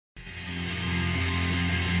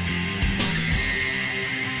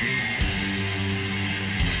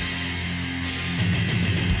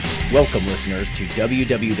Welcome, listeners, to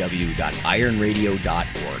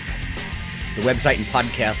www.ironradio.org, the website and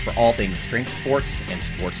podcast for all things strength sports and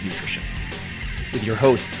sports nutrition. With your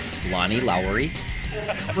hosts, Lonnie Lowery.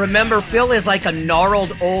 Remember, Phil is like a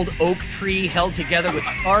gnarled old oak tree held together with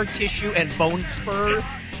scar tissue and bone spurs.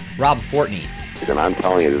 Rob Fortney. And I'm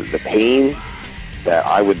telling you, the pain that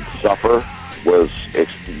I would suffer was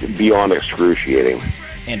beyond excruciating.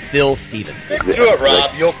 And Phil Stevens. Just do it,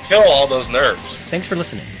 Rob. You'll kill all those nerves. Thanks for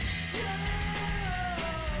listening.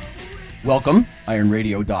 Welcome,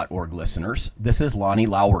 ironradio.org listeners. This is Lonnie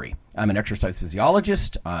Lowery. I'm an exercise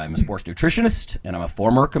physiologist, I'm a sports nutritionist, and I'm a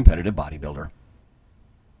former competitive bodybuilder.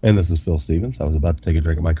 And this is Phil Stevens. I was about to take a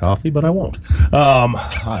drink of my coffee, but I won't.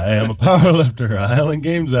 I am a powerlifter, a Highland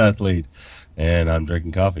Games athlete, and I'm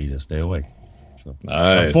drinking coffee to stay awake. So,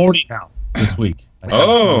 nice. I'm 40 now this week.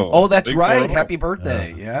 Oh, that's right. 40. Happy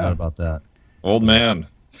birthday. Yeah. Not about that. Old man.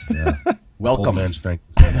 Yeah. Welcome. Old man strength.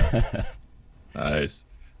 To say that. Nice.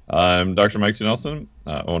 I'm Dr. Mike T. Nelson,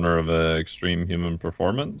 owner of Extreme Human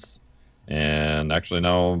Performance, and actually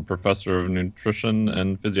now professor of nutrition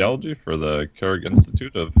and physiology for the Carrick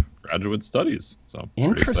Institute of Graduate Studies. So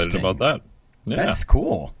pretty excited about that. Yeah. That's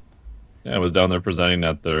cool. Yeah, I was down there presenting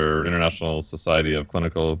at their International Society of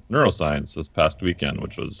Clinical Neuroscience this past weekend,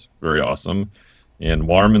 which was very awesome, in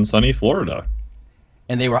warm and sunny Florida.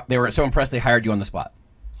 And they were so impressed they hired you on the spot.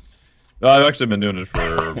 I've actually been doing it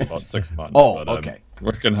for about 6 months. Oh, but okay. I'm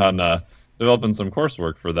working on developing some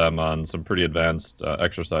coursework for them on some pretty advanced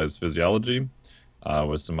exercise physiology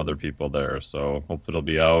with some other people there. So hopefully it'll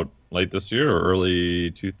be out late this year or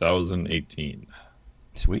early 2018.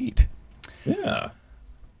 Sweet. Yeah.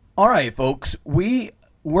 All right, folks. We're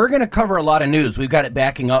going to cover a lot of news. We've got it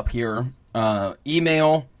backing up here.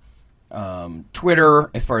 Email,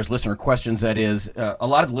 Twitter, as far as listener questions, that is. A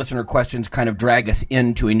lot of the listener questions kind of drag us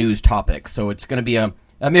into a news topic. So it's going to be a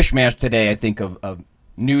mishmash today, I think, of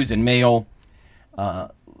news and mail.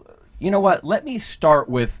 You know what? Let me start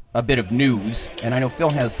with a bit of news, and I know Phil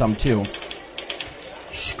has some too.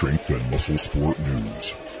 Strength and muscle sport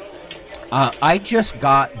news. I just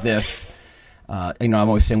got this. I'm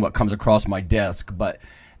always saying what comes across my desk, but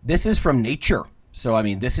this is from Nature. So, I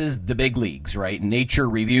mean, this is the big leagues, right? Nature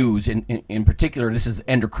reviews, in particular, this is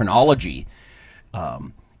endocrinology.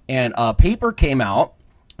 And a paper came out,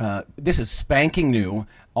 this is spanking new,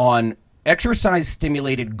 on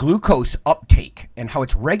exercise-stimulated glucose uptake and how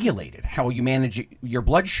it's regulated, how you manage your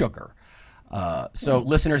blood sugar. So,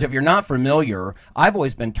 listeners, if you're not familiar, I've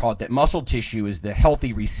always been taught that muscle tissue is the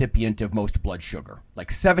healthy recipient of most blood sugar.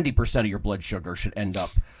 Like 70% of your blood sugar should end up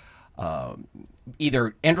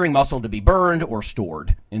either entering muscle to be burned or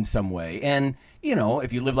stored in some way. And, you know,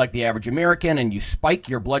 if you live like the average American and you spike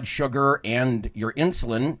your blood sugar and your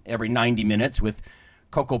insulin every 90 minutes with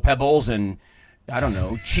Cocoa Pebbles and, I don't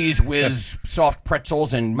know, Cheese Whiz, soft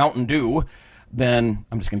pretzels, and Mountain Dew, then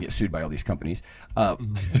I'm just going to get sued by all these companies.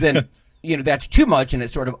 Then, you know, that's too much and it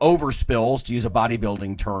sort of overspills, to use a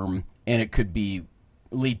bodybuilding term, and it could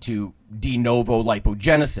lead to de novo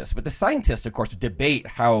lipogenesis. But the scientists, of course, debate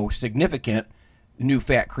how significant new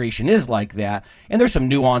fat creation is like that. And there's some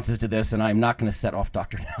nuances to this, and I'm not going to set off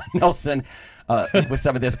Dr. Nelson with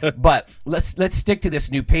some of this. But let's stick to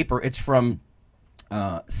this new paper. It's from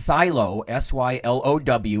Sylow,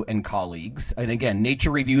 Sylow, and colleagues. And again,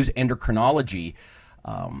 Nature Reviews Endocrinology.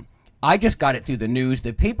 I just got it through the news.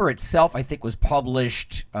 The paper itself, I think, was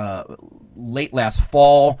published late last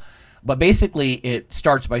fall. But basically, it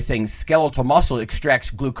starts by saying skeletal muscle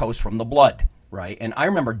extracts glucose from the blood, right? And I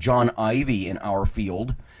remember John Ivey in our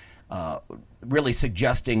field really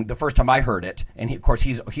suggesting, the first time I heard it, and of course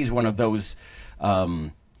he's one of those,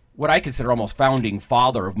 what I consider almost founding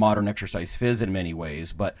father of modern exercise phys in many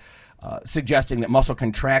ways, but suggesting that muscle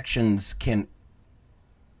contractions can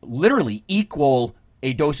literally equal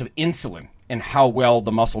a dose of insulin and how well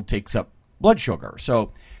the muscle takes up blood sugar.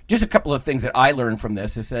 So just a couple of things that I learned from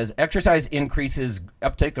this. It says exercise increases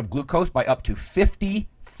uptake of glucose by up to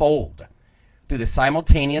 50-fold through the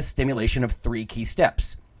simultaneous stimulation of 3 key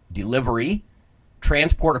steps: delivery,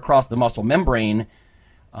 transport across the muscle membrane,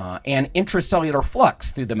 and intracellular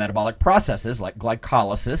flux through the metabolic processes like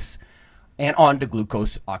glycolysis and on to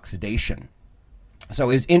glucose oxidation. So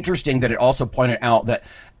it's interesting that it also pointed out that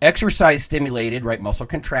exercise stimulated, right, muscle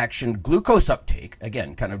contraction, glucose uptake,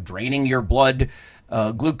 again, kind of draining your blood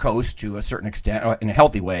glucose to a certain extent, in a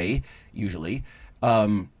healthy way, usually.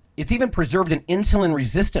 It's even preserved in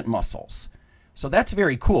insulin-resistant muscles. So that's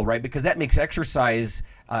very cool, right, because that makes exercise,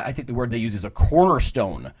 I think the word they use is a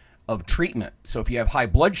cornerstone of treatment. So if you have high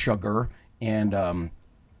blood sugar and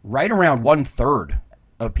right around 1/3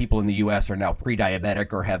 of people in the U.S. are now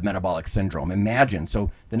pre-diabetic or have metabolic syndrome. Imagine.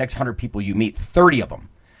 So the next 100 people you meet, 30 of them,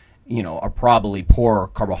 are probably poor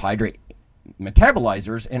carbohydrate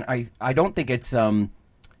metabolizers. And I don't think it's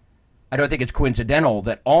coincidental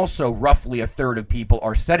that also roughly a third of people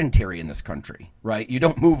are sedentary in this country, right? You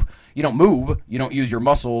don't move, you don't use your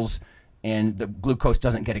muscles, and the glucose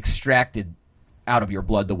doesn't get extracted out of your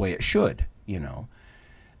blood the way it should,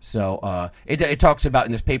 So it talks about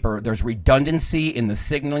in this paper there's redundancy in the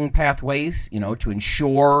signaling pathways, to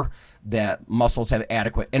ensure that muscles have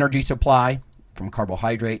adequate energy supply from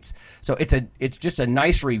carbohydrates. So it's just a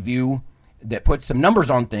nice review that puts some numbers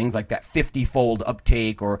on things like that 50-fold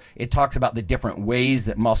uptake, or it talks about the different ways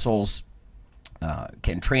that muscles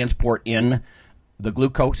can transport in the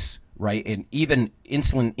glucose, right, and even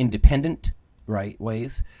insulin-independent, right,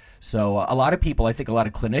 ways. So a lot of people, I think a lot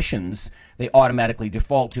of clinicians, they automatically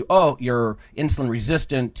default to, oh, you're insulin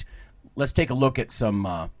resistant. Let's take a look at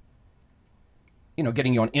some,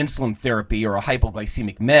 getting you on insulin therapy or a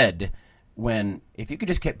hypoglycemic med, when if you could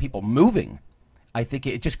just get people moving, I think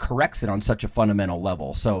it just corrects it on such a fundamental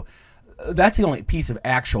level. So that's the only piece of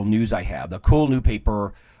actual news I have. The cool new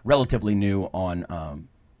paper, relatively new, on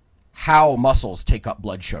how muscles take up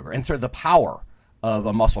blood sugar and sort of the power of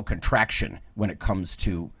a muscle contraction when it comes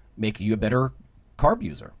to making you a better carb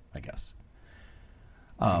user, I guess.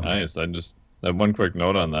 Nice. I just have one quick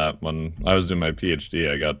note on that. When I was doing my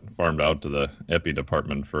PhD, I got farmed out to the epi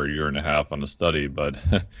department for a year and a half on a study, but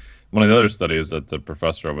one of the other studies that the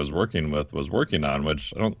professor I was working with was working on,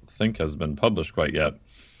 which I don't think has been published quite yet,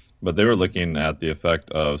 but they were looking at the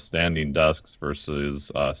effect of standing desks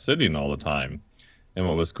versus sitting all the time. And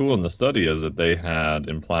what was cool in the study is that they had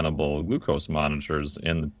implantable glucose monitors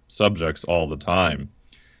in subjects all the time.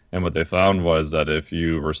 And what they found was that if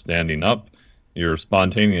you were standing up, your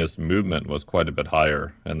spontaneous movement was quite a bit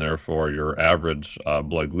higher, and therefore your average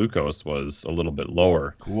blood glucose was a little bit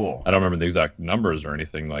lower. Cool. I don't remember the exact numbers or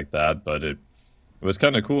anything like that, but it was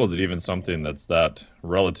kind of cool that even something that's that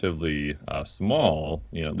relatively small,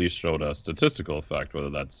 at least showed a statistical effect. Whether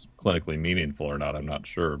that's clinically meaningful or not, I'm not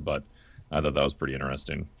sure, but I thought that was pretty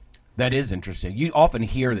interesting. That is interesting. You often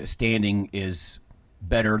hear that standing is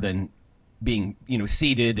better than being,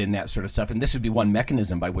 seated and that sort of stuff, and this would be one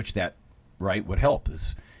mechanism by which that, right, would help.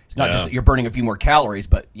 It's not just that you're burning a few more calories,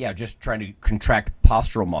 but just trying to contract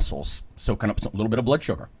postural muscles, soaking up a little bit of blood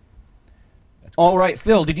sugar. All right,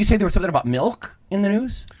 Phil, did you say there was something about milk in the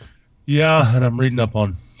news? Yeah, and I'm reading up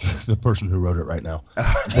on the person who wrote it right now.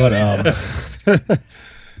 But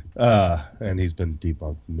and he's been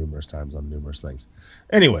debunked numerous times on numerous things.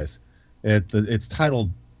 Anyways, it's titled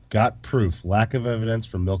 "Got Proof: Lack of Evidence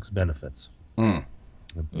for Milk's Benefits."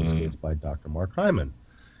 It's by Dr. Mark Hyman.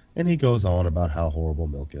 And he goes on about how horrible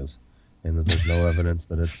milk is, and that there's no evidence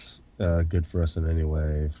that it's good for us in any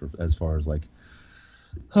way, as far as like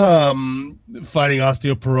fighting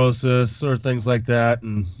osteoporosis or things like that.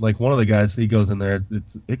 And like one of the guys, he goes in there,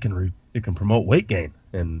 it can promote weight gain,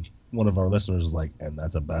 and one of our listeners is like, and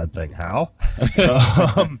that's a bad thing. How?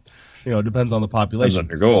 It depends on the population.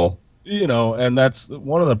 Depends on your goal. And that's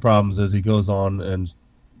one of the problems. Is he goes on and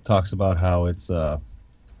talks about how it's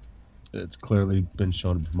clearly been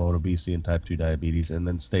shown to promote obesity and type 2 diabetes, and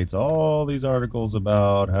then states all these articles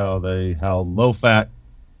about how low-fat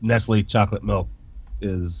Nestle chocolate milk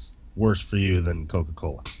is worse for you than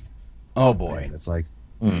Coca-Cola. Oh, boy. And it's like,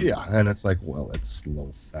 and it's like, well, it's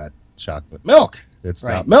low-fat chocolate milk. It's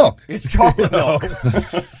not milk. It's chocolate milk.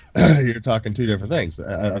 You're talking two different things.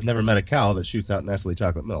 I've never met a cow that shoots out Nestle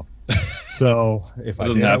chocolate milk. So if I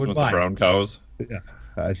did, I would buy it. Brown cows? Yeah.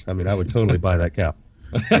 I would totally buy that cow.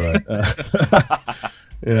 But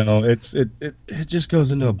it just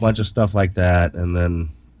goes into a bunch of stuff like that, and then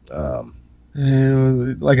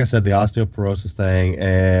like I said, the osteoporosis thing,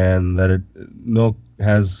 and that milk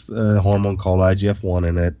has a hormone called IGF-1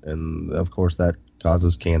 in it, and of course that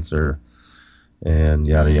causes cancer, and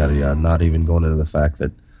yada yada yada. Not even going into the fact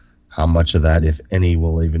that how much of that, if any,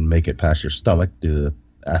 will even make it past your stomach due to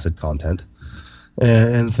acid content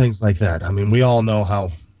and things like that. I mean, we all know how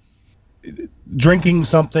drinking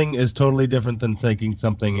something is totally different than taking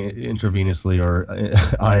something intravenously or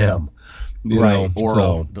IM.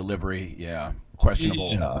 Oral delivery,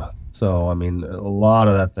 questionable. Yeah. So, I mean, a lot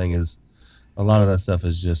of that stuff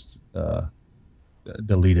is just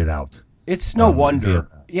deleted out. It's no wonder.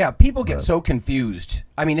 Yeah, people get so confused.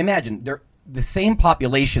 I mean, imagine the same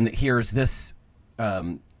population that hears this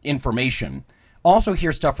information also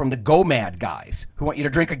hear stuff from the GoMad guys who want you to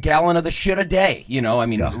drink a gallon of the shit a day.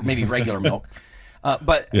 Maybe regular milk.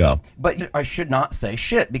 But I should not say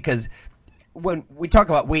shit, because when we talk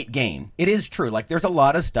about weight gain, it is true. Like, there's a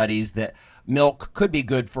lot of studies that milk could be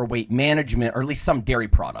good for weight management, or at least some dairy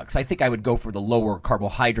products. I think I would go for the lower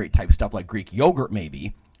carbohydrate type stuff like Greek yogurt,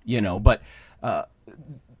 maybe, but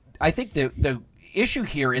I think the issue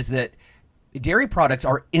here is that dairy products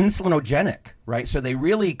are insulinogenic, right? So they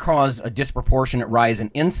really cause a disproportionate rise in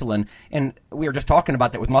insulin. And we were just talking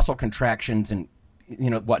about that with muscle contractions and,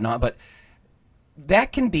 whatnot. But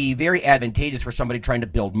that can be very advantageous for somebody trying to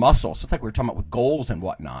build muscle. So it's like we were talking about with goals and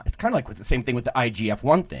whatnot. It's kind of like with the same thing with the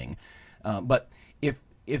IGF-1 thing. But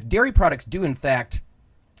if dairy products do, in fact,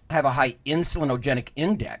 have a high insulinogenic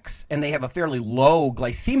index and they have a fairly low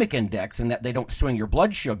glycemic index and that they don't swing your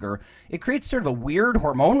blood sugar, it creates sort of a weird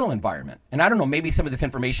hormonal environment. And I don't know, maybe some of this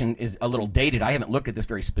information is a little dated. I haven't looked at this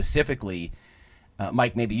very specifically.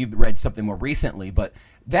 Mike, maybe you've read something more recently, but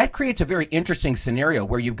that creates a very interesting scenario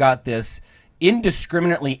where you've got this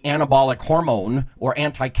indiscriminately anabolic hormone or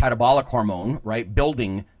anti-catabolic hormone, right?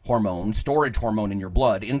 Building hormone, storage hormone in your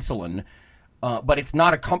blood, insulin, but it's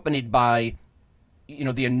not accompanied by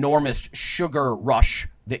the enormous sugar rush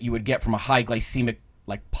that you would get from a high glycemic,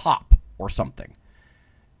 like pop or something,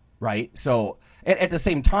 right? So at the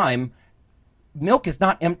same time, milk is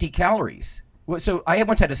not empty calories. So I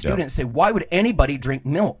once had a student say, why would anybody drink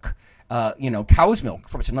milk? Cow's milk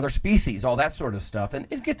from another species, all that sort of stuff. And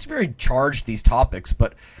it gets very charged, these topics.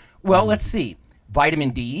 But, let's see.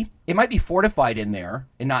 Vitamin D, it might be fortified in there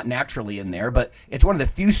and not naturally in there, but it's one of the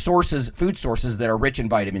few food sources that are rich in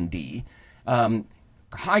vitamin D.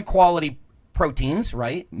 High quality proteins,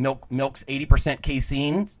 right? Milk's 80%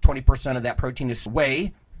 casein, 20% of that protein is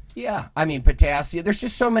whey. Yeah, I mean potassium. There's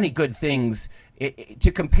just so many good things.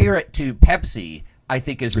 To compare it to Pepsi, I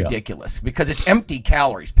think is ridiculous because it's empty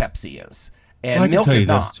calories. Pepsi is, and milk is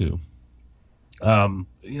not. Too.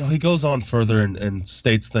 He goes on further and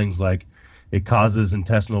states things like it causes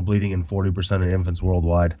intestinal bleeding in 40% of infants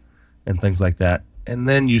worldwide, and things like that. And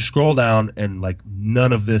then you scroll down, and like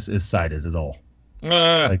none of this is cited at all.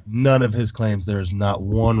 Like none of his claims. There's not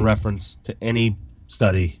one reference to any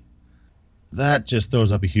study. That just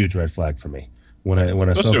throws up a huge red flag for me. When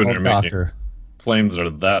a so-called doctor claims are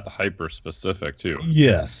that hyper specific too.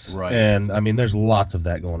 Yes, right. And I mean, there's lots of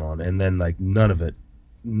that going on, and then like none of it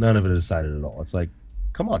is cited at all. It's like,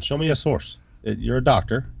 come on, show me a source. You're a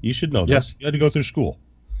doctor. You should know this. You had to go through school.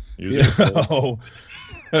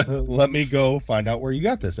 Let me go find out where you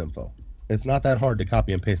got this info. It's not that hard to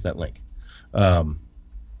copy and paste that link. That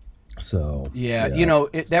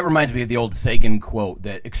reminds me of the old Sagan quote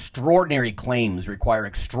that extraordinary claims require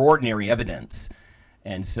extraordinary evidence.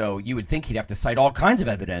 And so you would think he'd have to cite all kinds of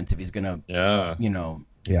evidence if he's going to,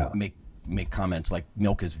 make comments like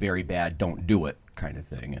milk is very bad, don't do it kind of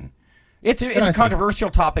thing. And it's a controversial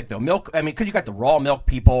topic, though. Milk, I mean, because you got the raw milk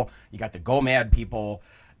people, you got the GOMAD people,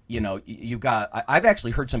 I've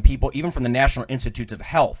actually heard some people, even from the National Institutes of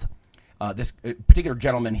Health, this particular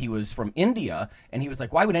gentleman, he was from India, and he was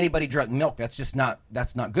like, why would anybody drink milk? That's not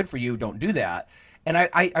good for you. Don't do that. And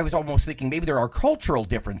I was almost thinking maybe there are cultural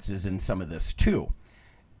differences in some of this too,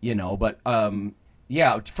 but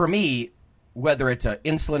for me, whether it's an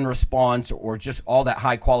insulin response or just all that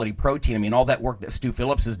high quality protein, I mean, all that work that Stu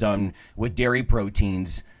Phillips has done with dairy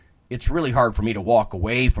proteins, it's really hard for me to walk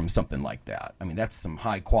away from something like that. I mean, that's some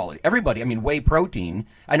high quality. Everybody, I mean, whey protein,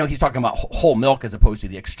 I know he's talking about whole milk as opposed to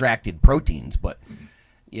the extracted proteins, but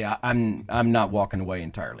yeah, I'm not walking away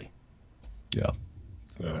entirely. Yeah.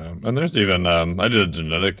 And there's even, I did a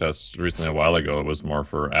genetic test recently a while ago. It was more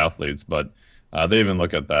for athletes, but they even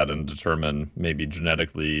look at that and determine maybe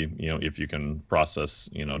genetically, if you can process,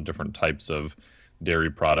 different types of dairy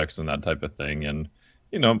products and that type of thing. And,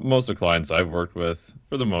 most of the clients I've worked with,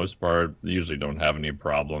 for the most part, they usually don't have any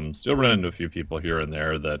problems. You'll run into a few people here and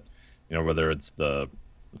there that, whether it's the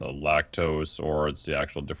lactose or it's the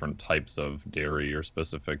actual different types of dairy or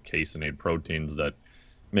specific caseinate proteins that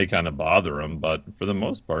may kind of bother them. But for the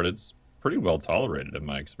most part, it's pretty well tolerated in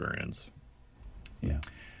my experience. Yeah.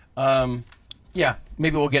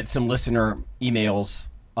 Maybe we'll get some listener emails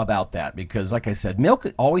about that because, like I said, milk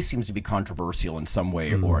always seems to be controversial in some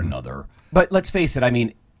way or another. But let's face it, I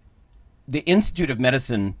mean, the Institute of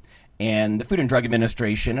Medicine and the Food and Drug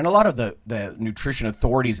Administration and a lot of the nutrition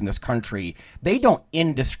authorities in this country, they don't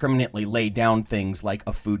indiscriminately lay down things like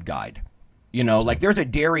a food guide. Like there's a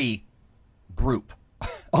dairy group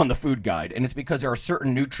on the food guide, and it's because there are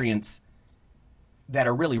certain nutrients that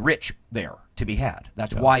are really rich there to be had.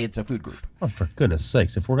 That's why it's a food group. Oh, for goodness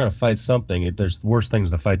sakes, if we're going to fight something, there's worse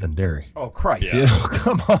things to fight than dairy. Oh, Christ. Yeah.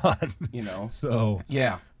 Come on. So.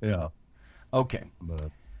 Yeah. Yeah. Okay.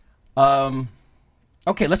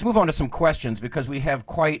 Okay, let's move on to some questions because we have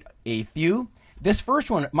quite a few. This first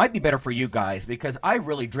one might be better for you guys because I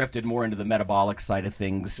really drifted more into the metabolic side of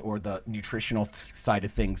things or the nutritional side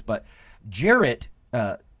of things. But Jarrett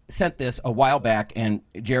sent this a while back, and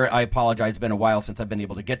Jarrett, I apologize, it's been a while since I've been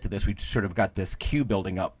able to get to this. We sort of got this queue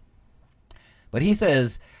building up. But he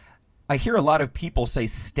says, I hear a lot of people say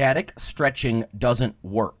static stretching doesn't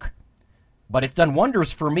work, but it's done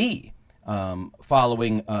wonders for me.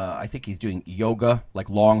 Following, I think he's doing yoga, like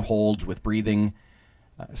long holds with breathing.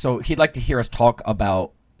 So he'd like to hear us talk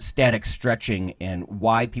about static stretching and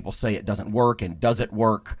why people say it doesn't work and does it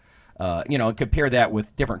work, and compare that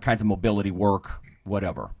with different kinds of mobility work,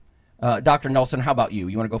 whatever. Dr. Nelson, how about you?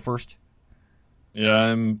 You want to go first? Yeah,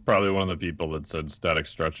 I'm probably one of the people that said static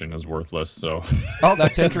stretching is worthless. So. Oh,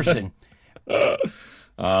 that's interesting.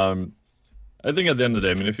 I think at the end of the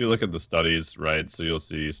day, I mean, if you look at the studies, right, so you'll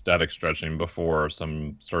see static stretching before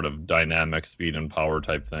some sort of dynamic speed and power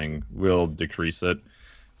type thing will decrease it.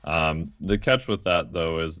 The catch with that,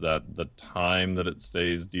 though, is that the time that it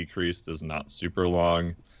stays decreased is not super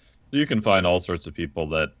long. So you can find all sorts of people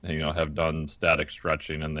that, have done static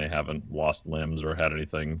stretching and they haven't lost limbs or had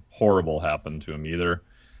anything horrible happen to them either.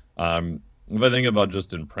 If I think about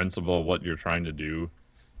just in principle what you're trying to do,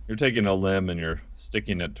 you're taking a limb and you're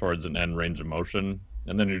sticking it towards an end range of motion,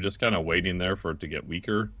 and then you're just kind of waiting there for it to get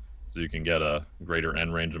weaker so you can get a greater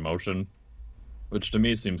end range of motion, which to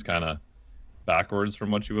me seems kind of backwards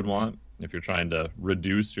from what you would want. If you're trying to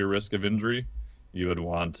reduce your risk of injury, you would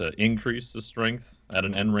want to increase the strength at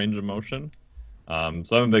an end range of motion.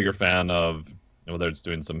 So I'm a bigger fan of whether it's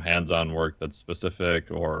doing some hands-on work that's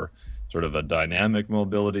specific or sort of a dynamic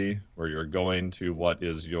mobility where you're going to what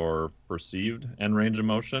is your perceived end range of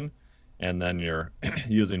motion, and then you're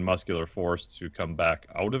using muscular force to come back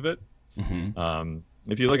out of it. Mm-hmm.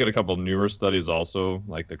 If you look at a couple newer studies also,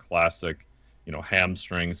 like the classic,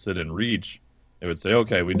 hamstring sit and reach, it would say,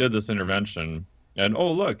 okay, we did this intervention, and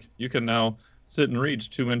oh, look, you can now sit and reach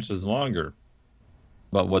 2 inches longer.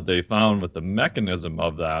 But what they found with the mechanism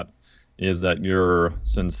of that is that your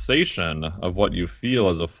sensation of what you feel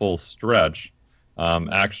as a full stretch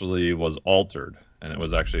actually was altered. And it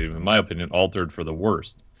was actually, in my opinion, altered for the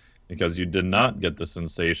worst because you did not get the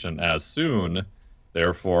sensation as soon.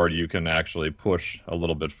 Therefore, you can actually push a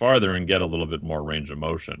little bit farther and get a little bit more range of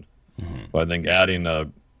motion. Mm-hmm. But I think adding a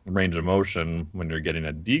range of motion when you're getting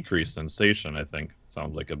a decreased sensation, I think,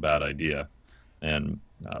 sounds like a bad idea. And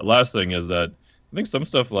last thing is that I think some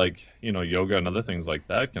stuff like, yoga and other things like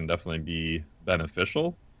that can definitely be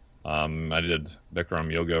beneficial. I did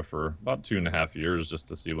Bikram yoga for about 2.5 years just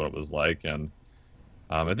to see what it was like. And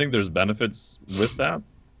I think there's benefits with that.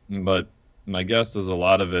 But my guess is a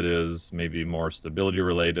lot of it is maybe more stability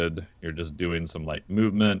related. You're just doing some light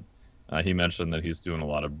movement. He mentioned that he's doing a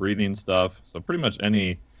lot of breathing stuff. So pretty much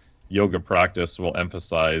any yoga practice will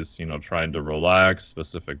emphasize, trying to relax,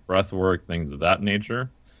 specific breath work, things of that nature.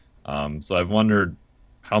 So I've wondered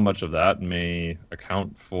how much of that may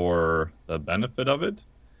account for the benefit of it.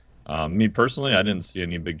 Me personally, I didn't see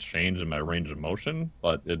any big change in my range of motion,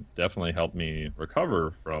 but it definitely helped me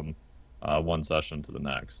recover from one session to the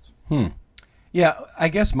next. Yeah, I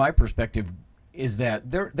guess my perspective is that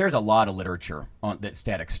there's a lot of literature on that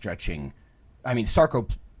static stretching. I mean,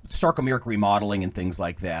 sarcomeric remodeling and things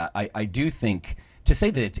like that. I do think to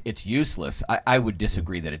say that it's useless, I would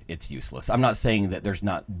disagree that it's useless. I'm not saying that there's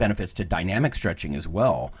not benefits to dynamic stretching as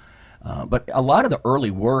well. But a lot of the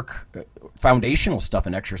early work, foundational stuff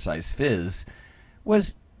in exercise phys,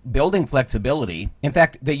 was building flexibility. In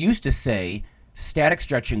fact, they used to say static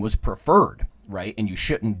stretching was preferred, right? And you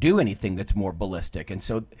shouldn't do anything that's more ballistic. And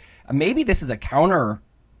so maybe this is a counter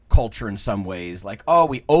culture in some ways, like, oh,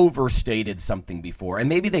 we overstated something before, and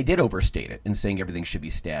maybe they did overstate it in saying everything should be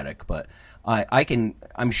static. But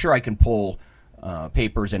I'm sure I can pull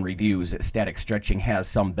papers and reviews that static stretching has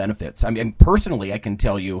some benefits. I mean, personally, I can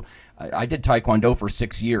tell you, I did Taekwondo for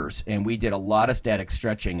 6 years, and we did a lot of static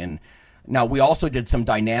stretching. And now we also did some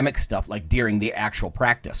dynamic stuff, like during the actual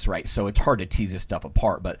practice, right? So it's hard to tease this stuff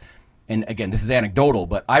apart. But, and again, this is anecdotal,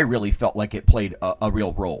 but I really felt like it played a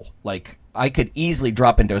real role. Like, I could easily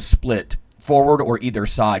drop into a split forward or either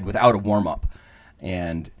side without a warm-up.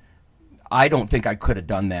 And I don't think I could have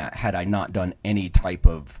done that had I not done any type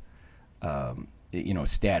of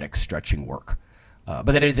static stretching work. But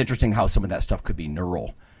that is interesting how some of that stuff could be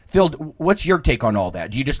neural. Phil, what's your take on all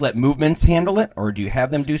that? Do you just let movements handle it, or do you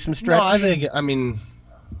have them do some stretch?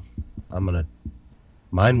 No,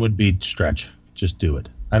 mine would be stretch. Just do it.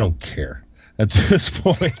 I don't care. At this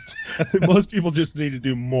point, most people just need to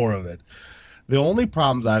do more of it. The only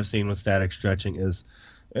problems I've seen with static stretching is,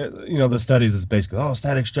 the studies is basically,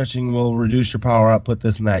 static stretching will reduce your power output,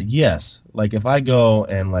 this and that. Yes. Like if I go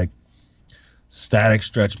and static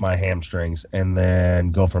stretch my hamstrings, and then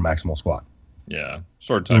go for maximal squat. Yeah,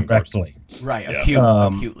 short time directly. Right, Yeah.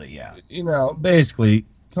 acutely, yeah. You know, basically,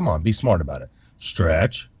 come on, be smart about it.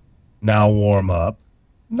 Stretch, now warm up,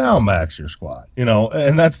 now max your squat. You know,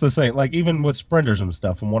 and that's the same. Like even with sprinters and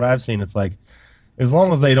stuff, from what I've seen, it's like as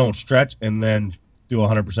long as they don't stretch and then do a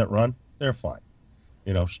 100% run, they're fine.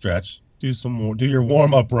 You know, stretch, do your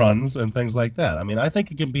warm up runs and things like that. I mean, I think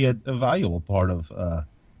it can be a valuable part of a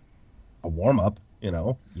warm up. You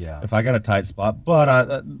know, if I got a tight spot.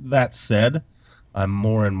 But that said, I'm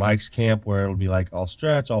more in Mike's camp where it'll be like I'll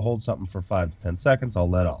stretch, I'll hold something for 5 to 10 seconds, I'll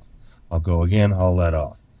let off. I'll go again, I'll let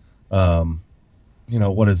off. You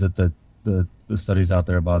know, what is it that the studies out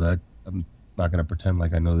there about that? I'm not going to pretend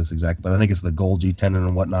like I know this exactly, but I think it's the Golgi tendon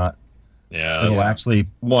and whatnot. Yeah, it'll actually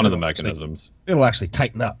one of the mechanisms. It'll actually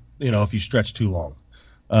tighten up, you know, if you stretch too long.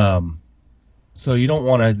 So you don't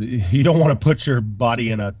want to put your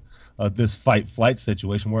body in this fight-flight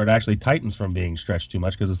situation where it actually tightens from being stretched too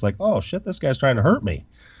much, because it's like, oh shit, this guy's trying to hurt me.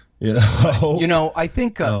 You know. You know, I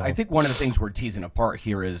think one of the things we're teasing apart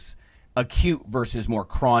here is acute versus more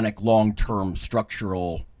chronic, long-term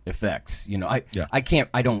structural effects. You know, I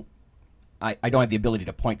don't have the ability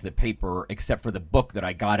to point to the paper except for the book that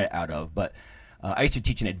I got it out of, but I used to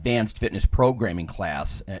teach an advanced fitness programming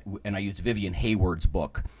class, and I used Vivian Hayward's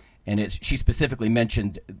book, and she specifically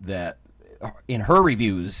mentioned that in her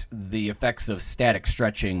reviews, the effects of static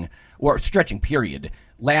stretching, or stretching period,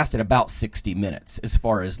 lasted about 60 minutes, as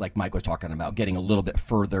far as, like Mike was talking about, getting a little bit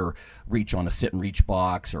further reach on a sit and reach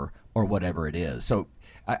box or whatever it is. So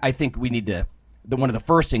I think we need to, one of the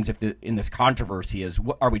first things in this controversy is,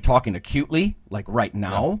 are we talking acutely, like right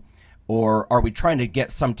now, or are we trying to get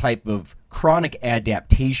some type of chronic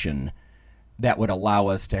adaptation that would allow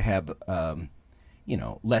us to have,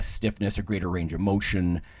 less stiffness or greater range of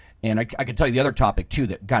motion? And I can tell you the other topic, too,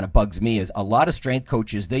 that kind of bugs me is a lot of strength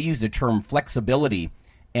coaches, they use the term flexibility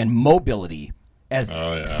and mobility as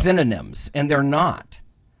synonyms, and they're not.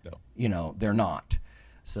 No. You know, they're not.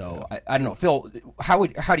 So I don't know. Phil, how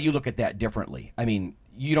do you look at that differently? I mean,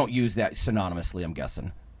 you don't use that synonymously, I'm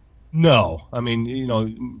guessing. No. I mean, you know,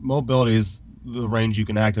 mobility is the range you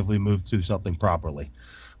can actively move through something properly,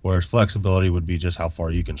 whereas flexibility would be just how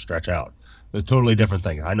far you can stretch out. It's a totally different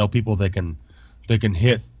thing. I know people that can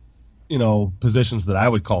hit, you know, positions that I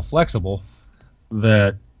would call flexible,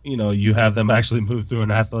 that, you know, you have them actually move through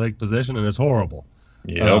an athletic position and it's horrible.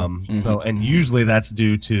 Yep. So, and usually that's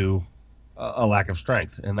due to a lack of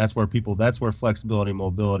strength, and that's where flexibility,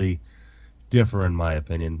 mobility differ, in my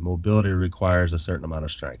opinion. Mobility requires a certain amount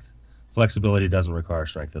of strength. Flexibility doesn't require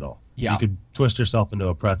strength at all. Yeah. You could twist yourself into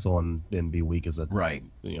a pretzel and be weak as a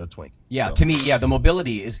twink. Yeah, so. To me, the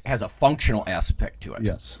mobility has a functional aspect to it.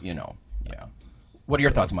 Yes. You know, yeah. What are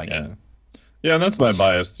your thoughts, Mike? Yeah, and that's my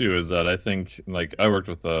bias too, is that I think, like, I worked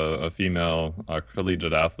with a female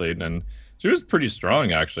collegiate athlete, and she was pretty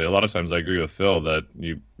strong, actually. A lot of times I agree with Phil that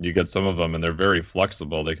you get some of them and they're very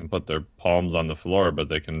flexible. They can put their palms on the floor, but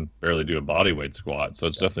they can barely do a body weight squat. So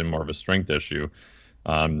it's definitely more of a strength issue.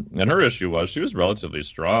 And her issue was she was relatively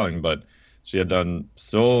strong, but she had done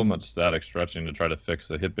so much static stretching to try to fix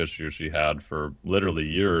the hip issue she had for literally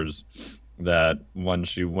years, that when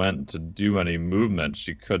she went to do any movement,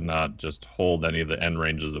 she could not just hold any of the end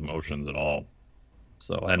ranges of motions at all.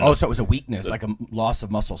 So so it was a weakness, like a loss of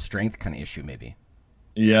muscle strength kind of issue, maybe.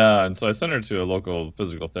 Yeah, and so I sent her to a local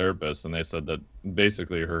physical therapist, and they said that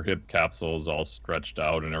basically her hip capsule is all stretched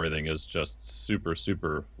out and everything is just super,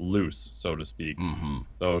 super loose, so to speak. Mm-hmm.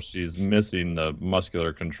 So she's missing the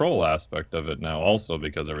muscular control aspect of it now also,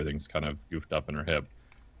 because everything's kind of goofed up in her hip.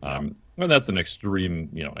 And that's an extreme,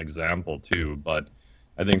 example too, but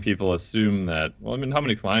I think people assume that, well, I mean, how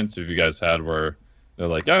many clients have you guys had where they're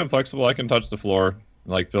like, yeah, I'm flexible, I can touch the floor.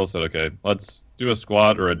 Like Phil said, okay, let's do a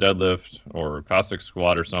squat or a deadlift or a Cossack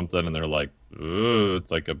squat or something, and they're like, ooh,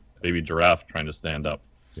 it's like a baby giraffe trying to stand up.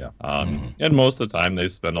 Yeah. And most of the time, they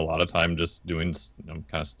spend a lot of time just doing kind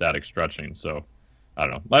of static stretching. So, I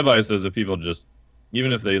don't know. My bias is if people just,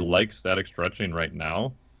 even if they like static stretching right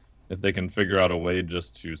now, if they can figure out a way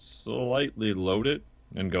just to slightly load it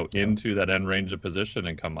and go into that end range of position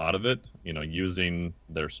and come out of it, using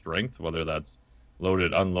their strength, whether that's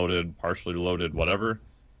loaded, unloaded, partially loaded, whatever.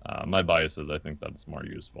 My bias is I think that's more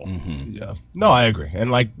useful. Mm-hmm. Yeah. No, I agree. And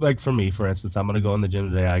like for me, for instance, I'm going to go in the gym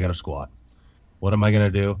today. I got a squat. What am I going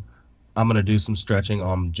to do? I'm going to do some stretching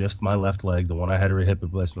on just my left leg, the one I had a hip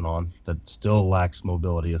replacement on, that still lacks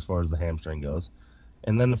mobility as far as the hamstring goes.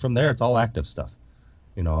 And then from there, it's all active stuff.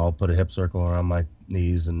 I'll put a hip circle around my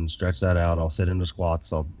knees and stretch that out. I'll sit into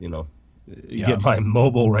squats. I'll, get my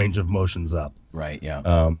mobile range of motions up. Right,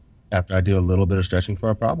 yeah. After I do a little bit of stretching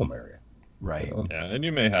for a problem area. Right. Yeah, and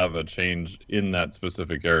you may have a change in that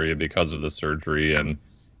specific area because of the surgery. And,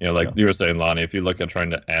 like you were saying, Lonnie, if you look at trying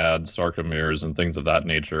to add sarcomeres and things of that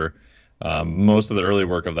nature, most of the early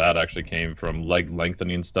work of that actually came from leg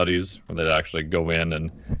lengthening studies, where they'd actually go in and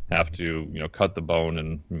have to, cut the bone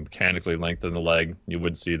and mechanically lengthen the leg. You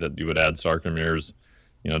would see that you would add sarcomeres.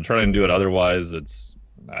 Trying to do it otherwise,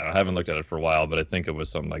 I haven't looked at it for a while, but I think it was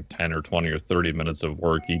something like 10 or 20 or 30 minutes of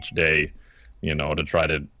work each day, to try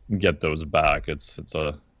to get those back. It's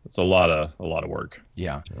a lot of work.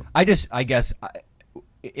 Yeah. I guess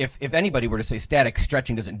if anybody were to say static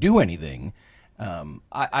stretching doesn't do anything,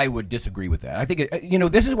 I would disagree with that. I think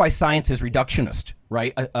this is why science is reductionist,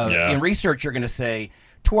 right? In research, you're going to say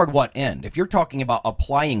toward what end? If you're talking about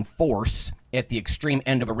applying force at the extreme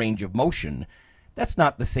end of a range of motion, that's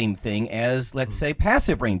not the same thing as, let's say,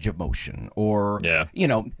 passive range of motion, or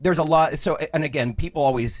there's a lot. So, and again, people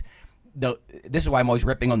always. This is why I'm always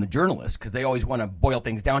ripping on the journalists, because they always want to boil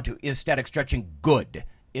things down to, is static stretching good?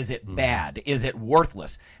 Is it bad? Is it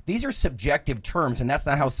worthless? These are subjective terms, and that's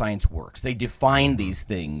not how science works. They define these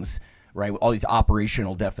things, right, with all these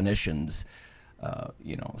operational definitions,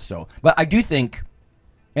 So, but I do think,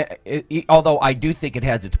 although I do think it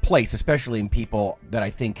has its place, especially in people that I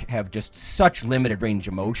think have just such limited range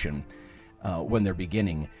of motion when they're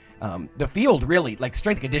beginning. The field really, like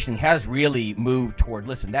strength and conditioning, has really moved toward,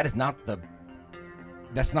 listen, that's not the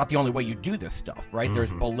only way you do this stuff, right? Mm-hmm.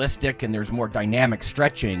 There's ballistic and there's more dynamic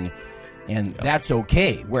stretching, and that's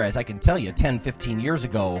okay. Whereas I can tell you 10, 15 years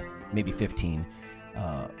ago, maybe 15,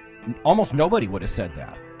 almost nobody would have said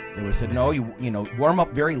that. They would have said, no, you warm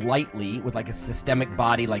up very lightly with like a systemic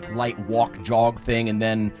body, like light walk, jog thing, and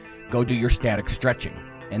then go do your static stretching.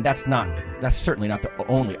 And that's certainly not the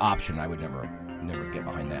only option. I would never get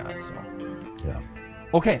behind that. So,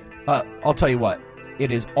 okay. I'll tell you what.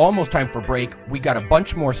 It is almost time for break. We got a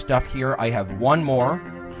bunch more stuff here. I have one more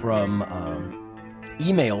from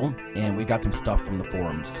email, and we got some stuff from the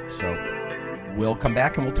forums. So we'll come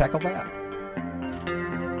back and we'll tackle that.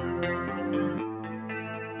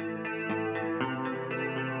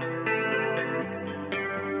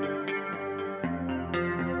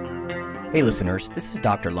 Hey listeners, this is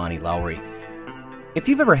Dr. Lonnie Lowry. If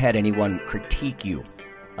you've ever had anyone critique you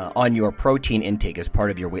on your protein intake as part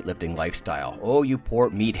of your weightlifting lifestyle, oh, you poor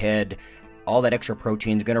meathead, all that extra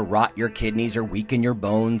protein is going to rot your kidneys or weaken your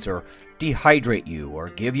bones or dehydrate you or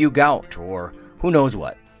give you gout or who knows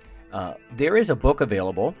what. There is a book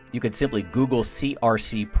available. You could simply Google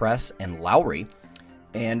CRC Press and Lowry.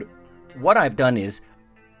 And what I've done is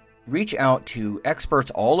reach out to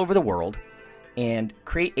experts all over the world and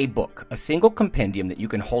create a book, a single compendium that you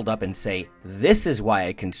can hold up and say, this is why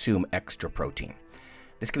I consume extra protein.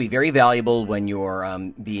 This can be very valuable when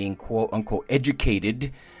you're being quote-unquote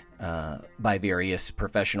educated by various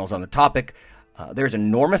professionals on the topic. There's an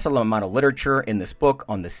enormous amount of literature in this book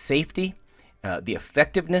on the safety, the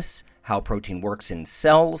effectiveness, how protein works in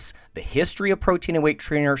cells, the history of protein and weight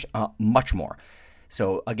trainers, much more.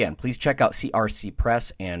 So again, please check out CRC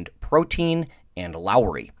Press and Protein and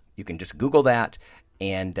Lowry. You can just Google that,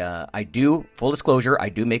 and I do, full disclosure, I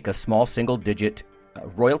do make a small single-digit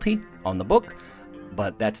royalty on the book,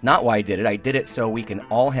 but that's not why I did it. I did it so we can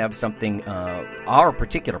all have something, our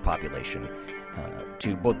particular population,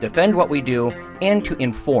 to both defend what we do and to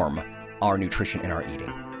inform our nutrition and our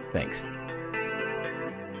eating. Thanks.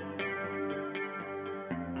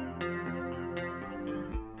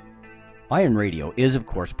 Iron Radio is, of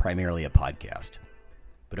course, primarily a podcast.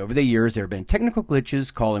 But over the years, there have been technical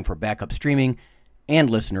glitches calling for backup streaming and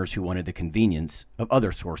listeners who wanted the convenience of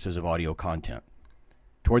other sources of audio content.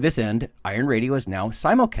 Toward this end, Iron Radio is now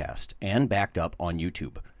simulcast and backed up on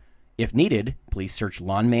YouTube. If needed, please search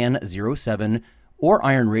Lawnman07 or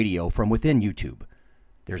Iron Radio from within YouTube.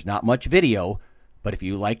 There's not much video, but if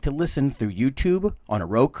you like to listen through YouTube on a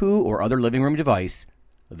Roku or other living room device,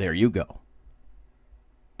 there you go.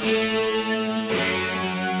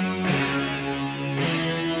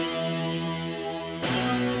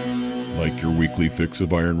 Like your weekly fix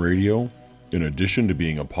of Iron Radio? In addition to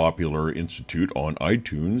being a popular institute on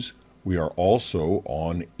iTunes, we are also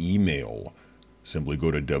on email. Simply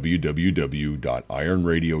go to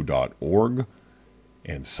www.ironradio.org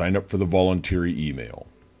and sign up for the voluntary email.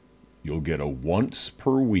 You'll get a once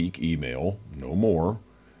per week email, no more,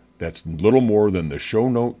 that's little more than the show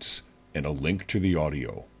notes and a link to the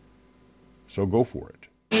audio. So go for it.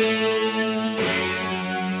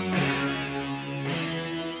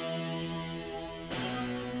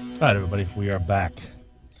 All right, everybody, we are back.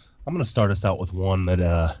 I'm going to start us out with one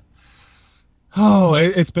that,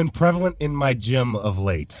 it's been prevalent in my gym of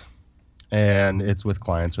late. And it's with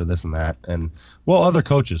clients or this and that. And, well, other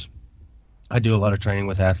coaches. I do a lot of training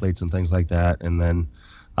with athletes and things like that, and then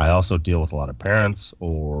I also deal with a lot of parents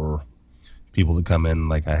or people that come in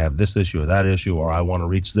like I have this issue or that issue, or I want to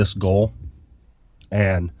reach this goal.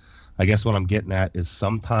 And I guess what I'm getting at is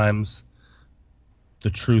sometimes the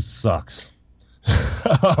truth sucks.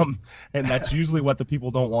 And that's usually what the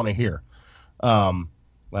people don't want to hear.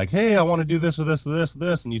 Like, hey, I want to do this or this or this or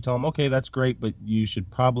this. And you tell them, okay, that's great, but you should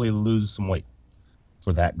probably lose some weight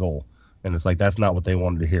for that goal. And it's like, that's not what they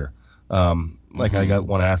wanted to hear. Like I got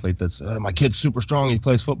one athlete that's, my kid's super strong. He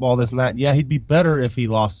plays football, this and that. Yeah, he'd be better if he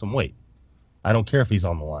lost some weight. I don't care if he's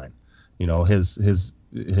on the line. You know, his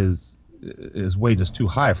weight is too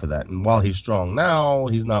high for that. And while he's strong now,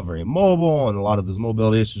 he's not very mobile, and a lot of his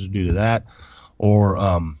mobility issues are due to that. Or,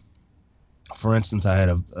 for instance, I had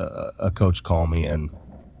a coach call me, and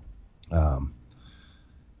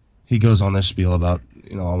he goes on this spiel about,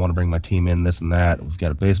 you know, I want to bring my team in, this and that. We've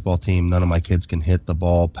got a baseball team. None of my kids can hit the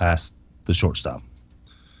ball past the shortstop.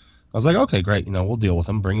 I was like, okay, great. You know, we'll deal with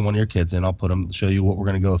them. Bring one of your kids in. I'll put them, show you what we're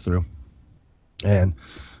going to go through. And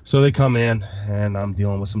so they come in, and I'm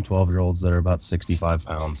dealing with some 12-year-olds that are about 65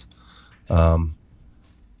 pounds. And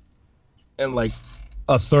like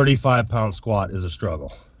a 35-pound squat is a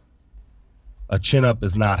struggle. A chin-up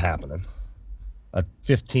is not happening. A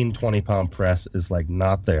 15, 20-pound press is like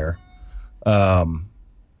not there.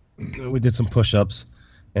 We did some push-ups,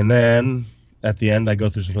 and then at the end I go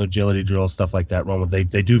through some agility drills, stuff like that.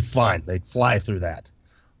 They do fine. They fly through that.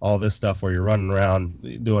 All this stuff where you're running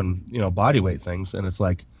around doing, you know, body weight things, and it's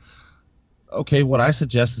like, okay, what I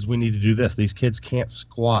suggest is we need to do this. These kids can't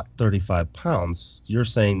squat 35 pounds. You're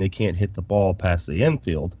saying they can't hit the ball past the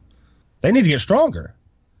infield. They need to get stronger.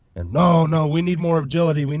 And no, we need more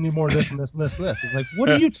agility. We need more of this and this and this and this. It's like, what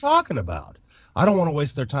are you talking about? I don't want to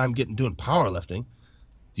waste their time doing powerlifting.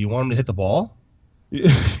 Do you want them to hit the ball? You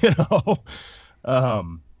know?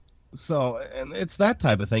 So, and it's that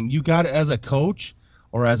type of thing. You got it as a coach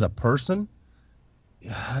or as a person.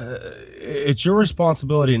 It's your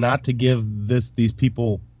responsibility not to give these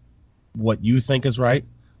people what you think is right,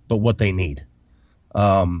 but what they need.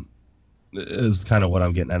 Is kind of what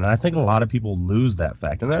I'm getting at. And I think a lot of people lose that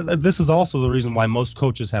fact. And this is also the reason why most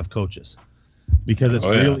coaches have coaches. Because it's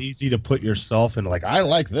real easy to put yourself in like, I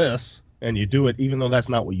like this, and you do it even though that's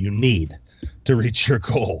not what you need to reach your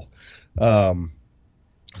goal.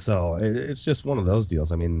 So it's just one of those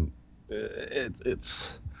deals. I mean,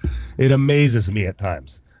 it amazes me at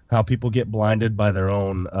times how people get blinded by their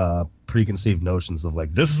own preconceived notions of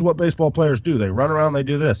like, this is what baseball players do. They run around, they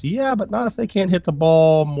do this. Yeah, but not if they can't hit the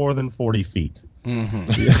ball more than 40 feet.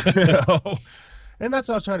 Mm-hmm. You know? And that's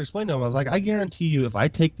what I was trying to explain to them. I was like, I guarantee you if I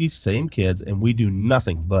take these same kids and we do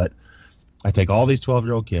nothing but I take all these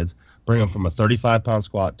 12-year-old kids, bring them from a 35-pound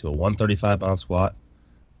squat to a 135-pound squat,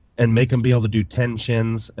 and make them be able to do 10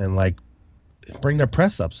 chins and like bring their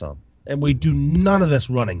press up some. And we do none of this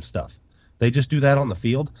running stuff. They just do that on the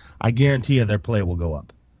field. I guarantee you their play will go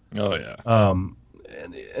up. Oh, yeah.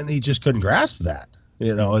 And he just couldn't grasp that.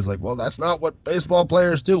 You know, it's like, well, that's not what baseball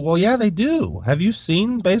players do. Well, yeah, they do. Have you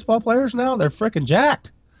seen baseball players now? They're freaking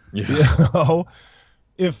jacked. Yeah. You know,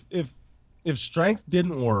 if strength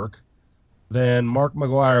didn't work, then Mark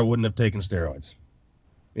McGwire wouldn't have taken steroids.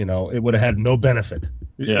 You know, it would have had no benefit.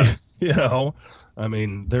 Yeah. You know, I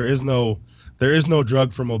mean, there is no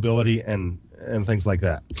drug for mobility and things like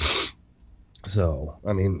that. So,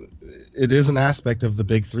 I mean, it is an aspect of the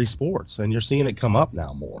big three sports, and you're seeing it come up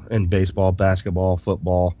now more in baseball, basketball,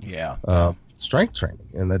 football. Yeah. Strength training,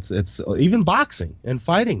 and it's even boxing and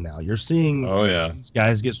fighting now. You're seeing these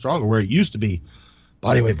guys get stronger where it used to be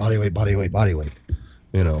body weight.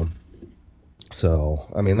 You know. So,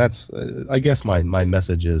 I mean, that's I guess my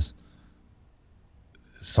message is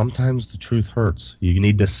sometimes the truth hurts. You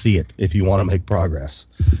need to see it if you want to make progress.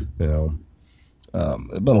 You know.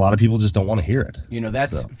 But a lot of people just don't want to hear it. You know,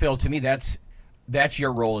 that's Phil. To me, that's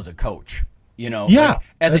your role as a coach. You know, yeah.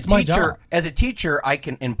 Like, as a teacher, I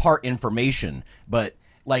can impart information, but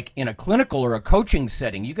like in a clinical or a coaching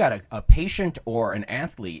setting, you got a patient or an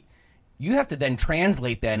athlete. You have to then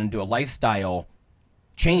translate that into a lifestyle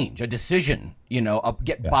change, a decision. You know,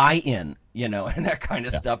 get buy-in. You know, and that kind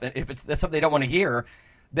of stuff. And if that's something they don't want to hear,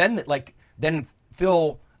 then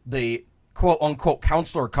Phil, the quote unquote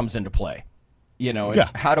counselor, comes into play. You know,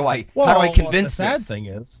 how do I convince the sad thing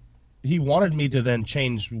is, he wanted me to then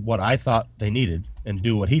change what I thought they needed and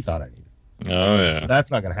do what he thought I needed. Oh, yeah. That's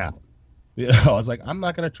not going to happen. You know, I was like, I'm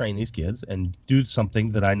not going to train these kids and do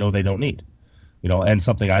something that I know they don't need, you know, and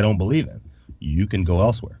something I don't believe in. You can go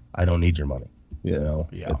elsewhere. I don't need your money. You know,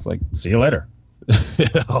 It's like, see you later. You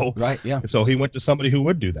know? Right, yeah. So he went to somebody who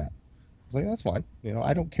would do that. I was like, that's fine. You know,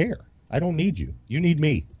 I don't care. I don't need you. You need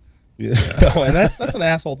me. You know, and that's an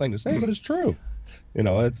asshole thing to say, but it's true. You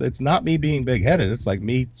know, it's not me being big-headed. It's like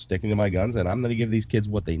me sticking to my guns, and I'm going to give these kids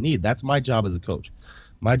what they need. That's my job as a coach.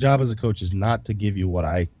 My job as a coach is not to give you what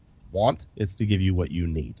I want. It's to give you what you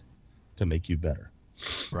need to make you better.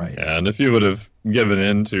 Right. Yeah, and if you would have given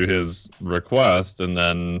in to his request and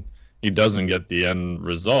then he doesn't get the end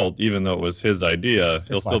result, even though it was his idea,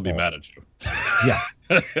 he'll still be mad at you. Yeah.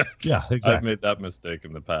 Yeah, exactly. I've made that mistake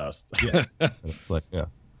in the past. Yeah. It's like, yeah.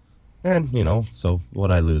 And, you know, so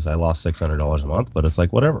what I lose, I lost $600 a month, but it's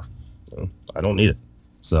like, whatever. You know, I don't need it.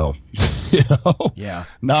 So, you know, Yeah.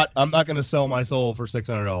 I'm not going to sell my soul for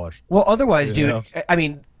 $600. Well, otherwise, You dude, know? I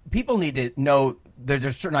mean, people need to know there's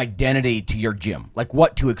a certain identity to your gym, like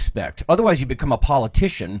what to expect. Otherwise, you become a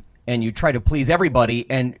politician and you try to please everybody,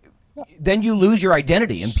 and then you lose your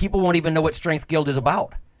identity, and people won't even know what Strength Guild is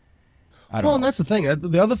about. I don't Well, know. and that's the thing.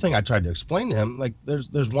 The other thing I tried to explain to him, like,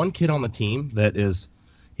 there's one kid on the team that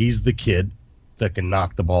he's the kid that can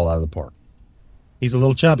knock the ball out of the park. He's a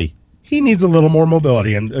little chubby. He needs a little more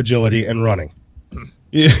mobility and agility and running.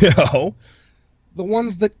 You know, the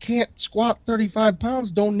ones that can't squat 35 pounds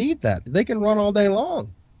don't need that. They can run all day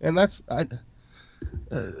long. And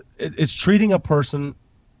it's treating a person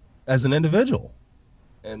as an individual.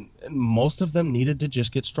 And most of them needed to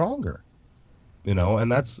just get stronger. You know,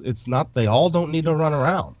 and it's not, they all don't need to run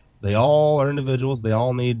around. They all are individuals. They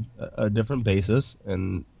all need a different basis.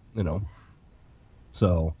 And, you know,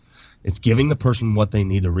 so it's giving the person what they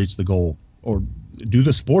need to reach the goal or do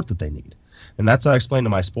the sport that they need. And that's what I explain to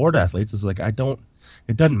my sport athletes is like, it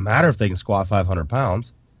doesn't matter if they can squat 500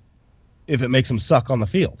 pounds if it makes them suck on the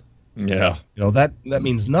field. Yeah. You know, that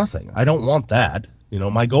means nothing. I don't want that. You know,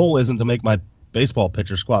 my goal isn't to make my baseball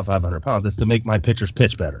pitcher squat 500 pounds. It's to make my pitchers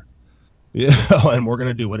pitch better. You know, and we're going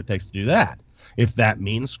to do what it takes to do that. If that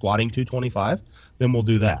means squatting 225, then we'll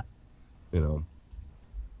do that. You know,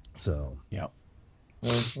 so. Yeah.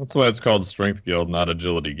 Well, that's why it's called Strength Guild, not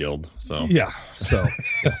Agility Guild. So Yeah. So.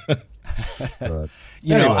 Yeah.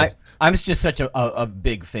 You know, anyways. I'm just such a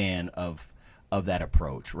big fan of that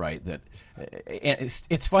approach, right? That and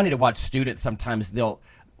it's funny to watch students sometimes. The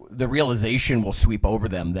realization will sweep over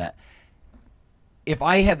them that if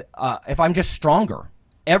I'm just stronger,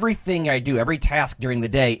 everything I do, every task during the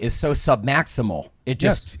day is so submaximal. It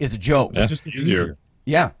just is a joke. yeah, just easier.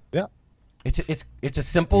 Yeah, Yeah. it's a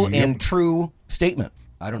simple and true statement.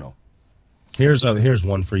 I don't know. Here's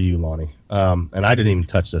one for you, Lonnie. And I didn't even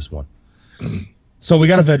touch this one. So we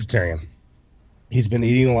got a vegetarian. He's been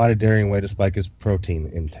eating a lot of dairy and whey to spike his protein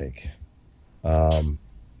intake.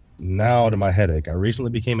 Now to my headache, I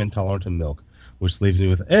recently became intolerant to milk, which leaves me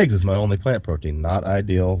with eggs as my only plant protein. Not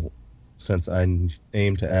ideal since I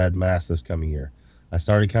aim to add mass this coming year. I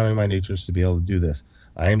started counting my nutrients to be able to do this.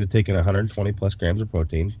 I aim to take in 120 plus grams of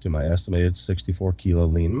protein to my estimated 64 kilo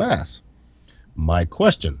lean mass. My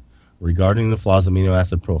question regarding the flaw's amino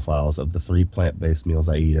acid profiles of the 3 plant-based meals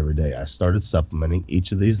I eat every day. I started supplementing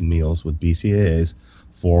each of these meals with BCAAs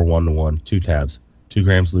 4:1:1, 2 tabs, 2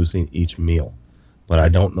 grams leucine each meal. But I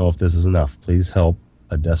don't know if this is enough. Please help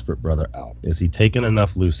a desperate brother out. Is he taking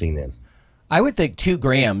enough leucine in? I would think 2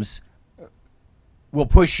 grams will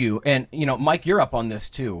push you. And, you know, Mike, you're up on this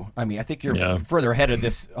too. I mean, I think you're further ahead of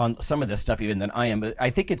this on some of this stuff even than I am. But I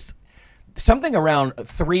think it's something around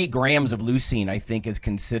 3 grams of leucine, I think, is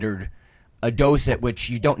considered a dose at which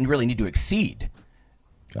you don't really need to exceed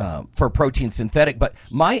for protein synthetic. But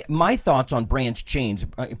my thoughts on branched chains,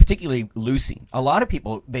 particularly leucine, a lot of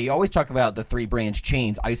people, they always talk about the 3 branched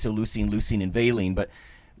chains, isoleucine, leucine, and valine. But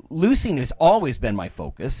leucine has always been my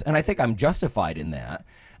focus, and I think I'm justified in that.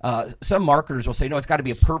 Some marketers will say, no, it's got to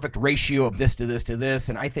be a perfect ratio of this to this to this,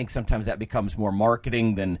 and I think sometimes that becomes more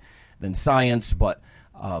marketing than science. But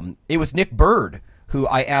it was Nick Bird who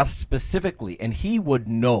I asked specifically, and he would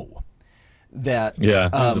know that. Yeah,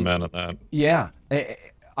 he's the man on that. Yeah.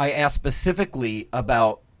 I asked specifically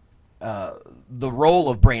about the role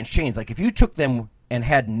of branched chains. Like if you took them and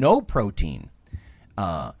had no protein,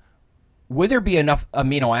 would there be enough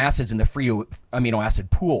amino acids in the free amino acid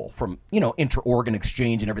pool from, inter-organ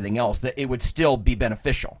exchange and everything else that it would still be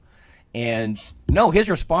beneficial? And no, his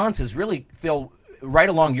response is really, Phil, right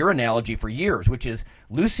along your analogy for years, which is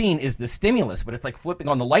leucine is the stimulus, but it's like flipping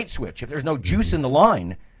on the light switch. If there's no juice in the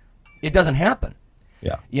line, it doesn't happen.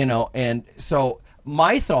 Yeah. And so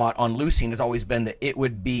my thought on leucine has always been that it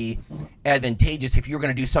would be advantageous if you were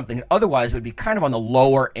going to do something that otherwise would be kind of on the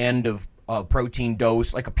lower end of protein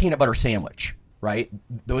dose, like a peanut butter sandwich, right?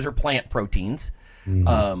 Those are plant proteins,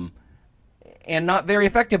 and not very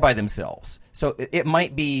effective by themselves. So it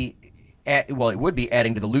might be, it would be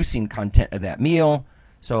adding to the leucine content of that meal.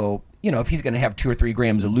 So, if he's going to have 2 or 3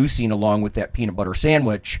 grams of leucine along with that peanut butter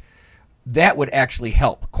sandwich, that would actually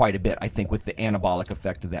help quite a bit, I think, with the anabolic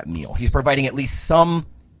effect of that meal. He's providing at least some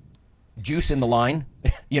juice in the line,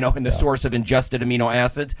 in the source of ingested amino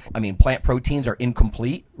acids. I mean, plant proteins are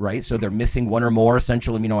incomplete, right? So they're missing one or more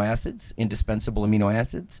essential amino acids, indispensable amino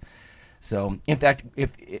acids. So, in fact,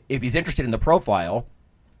 if he's interested in the profile,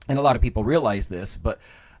 and a lot of people realize this, but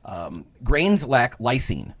grains lack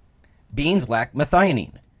lysine, beans lack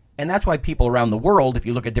methionine. And that's why people around the world, if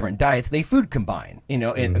you look at different diets, they food combine. And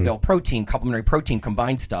they'll complementary protein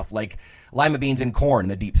combine stuff like lima beans and corn in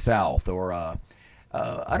the deep south, or I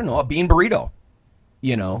don't know, a bean burrito.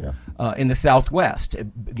 In the Southwest,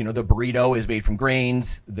 the burrito is made from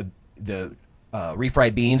grains. The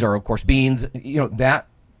refried beans are, of course, beans. That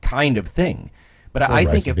kind of thing. But I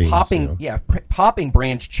think if popping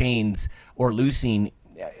branch chains or leucine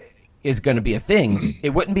is going to be a thing,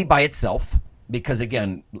 it wouldn't be by itself. Because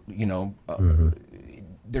again,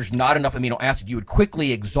 there's not enough amino acid. You would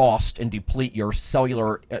quickly exhaust and deplete your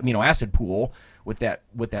cellular amino acid pool with that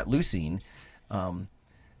leucine, and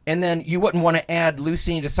then you wouldn't want to add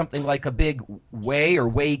leucine to something like a big whey or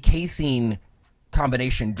whey casein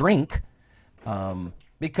combination drink,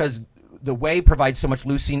 because the whey provides so much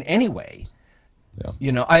leucine anyway.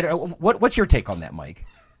 Yeah. What's your take on that, Mike?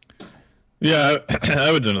 Yeah, I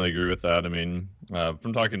would generally agree with that. I mean,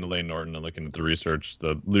 from talking to Lane Norton and looking at the research,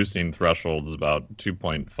 the leucine threshold is about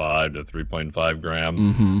 2.5 to 3.5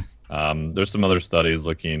 grams. Mm-hmm. There's some other studies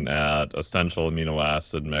looking at essential amino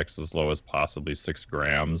acid mix as low as possibly 6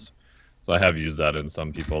 grams. So I have used that in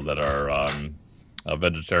some people that are a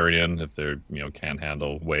vegetarian, if they can't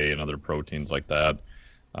handle whey and other proteins like that.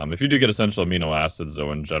 If you do get essential amino acids, though,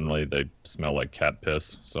 and generally they smell like cat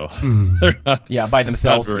piss, so they're not by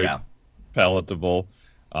themselves. Not very palatable.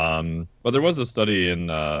 But there was a study in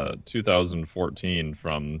 2014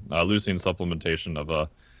 from leucine supplementation of a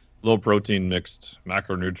low-protein mixed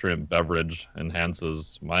macronutrient beverage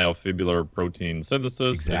enhances myofibrillar protein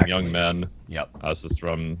synthesis in young men. Yep. This is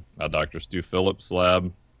from Dr. Stu Phillips'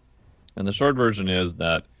 lab. And the short version is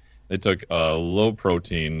that they took a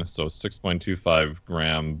low-protein, so 6.25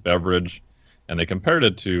 gram beverage, and they compared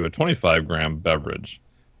it to a 25-gram beverage.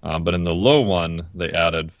 But in the low one, they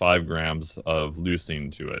added 5 grams of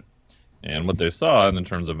leucine to it. And what they saw in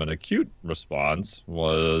terms of an acute response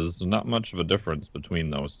was not much of a difference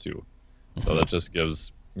between those two. Mm-hmm. So that just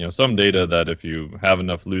gives some data that if you have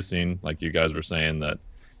enough leucine, like you guys were saying, that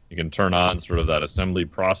you can turn on sort of that assembly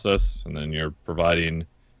process, and then you're providing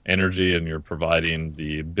energy and you're providing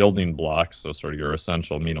the building blocks, so sort of your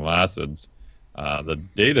essential amino acids. The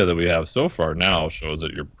data that we have so far now shows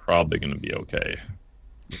that you're probably going to be okay.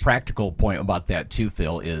 Practical point about that too,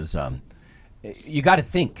 Phil, is you got to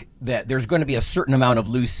think that there's going to be a certain amount of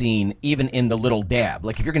leucine even in the little dab.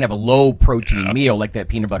 Like if you're going to have a low protein meal like that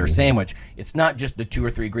peanut butter sandwich, it's not just the 2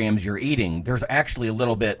 or 3 grams you're eating. There's actually a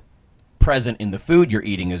little bit present in the food you're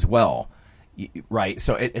eating as well, right?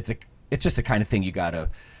 So it's just the kind of thing you got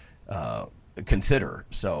to consider.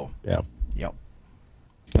 So yeah.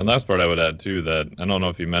 And last part I would add too, that I don't know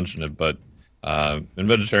if you mentioned it, but in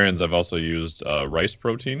vegetarians, I've also used rice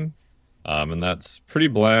protein, and that's pretty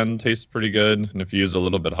bland, tastes pretty good. And if you use a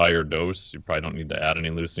little bit higher dose, you probably don't need to add any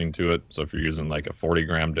leucine to it. So if you're using like a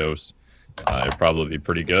 40-gram dose, it'd probably be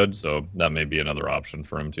pretty good. So that may be another option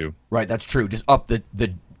for him too. Right, that's true. Just up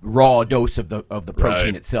the raw dose of the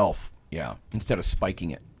protein itself. Yeah, instead of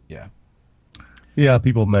spiking it. Yeah. Yeah,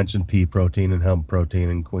 people mention pea protein and hemp protein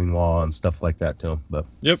and quinoa and stuff like that too. But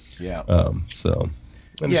yep. Yeah.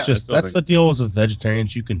 And it's just that's the deal with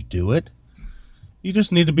vegetarians. You can do it. You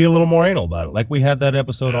just need to be a little more anal about it. Like we had that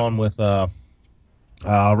episode on with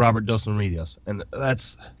Robert Dos Remedios, and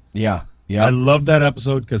that's I love that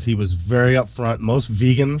episode because he was very upfront. Most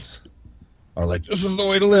vegans are like, "This is the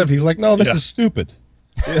way to live." He's like, "No, this is stupid."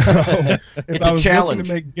 If I was looking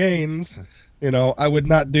to make gains, I would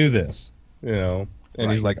not do this. And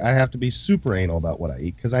he's like, I have to be super anal about what I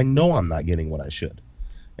eat because I know I'm not getting what I should.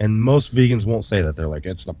 And most vegans won't say that. They're like,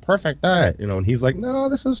 it's the perfect diet, and he's like, no,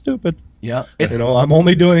 this is stupid. Yeah. I'm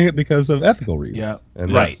only doing it because of ethical reasons. Yeah.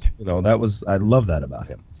 And I love that about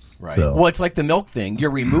him. Right. So, well, it's like the milk thing. You're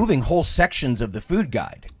removing whole sections of the food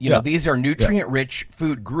guide. These are nutrient-rich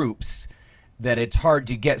food groups that it's hard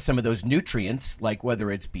to get some of those nutrients, like whether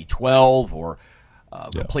it's B12 or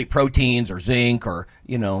complete proteins or zinc or,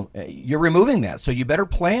 you're removing that. So you better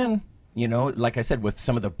plan, like I said, with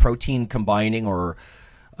some of the protein combining or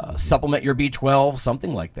supplement your B12,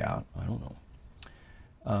 something like that. I don't know.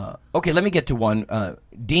 Okay, let me get to one.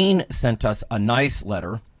 Dean sent us a nice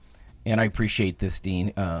letter, and I appreciate this,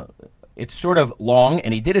 Dean. It's sort of long,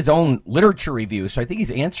 and he did his own literature review, so I think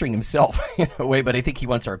he's answering himself in a way, but I think he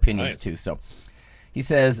wants our opinions too. So he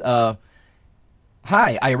says,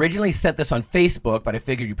 Hi, I originally sent this on Facebook, but I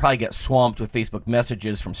figured you probably get swamped with Facebook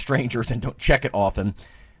messages from strangers and don't check it often.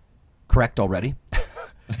 Correct already?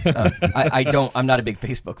 I'm not a big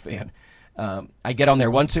Facebook fan. I get on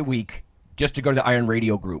there once a week just to go to the Iron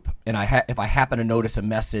Radio group, and if I happen to notice a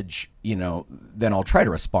message, then I'll try to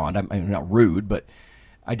respond. I'm not rude, but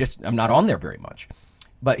I'm not on there very much.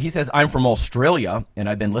 But he says, I'm from Australia, and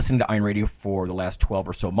I've been listening to Iron Radio for the last 12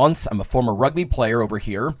 or so months. I'm a former rugby player over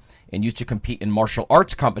here and used to compete in martial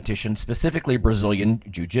arts competition, specifically Brazilian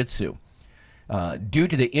Jiu-Jitsu. Due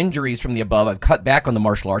to the injuries from the above, I've cut back on the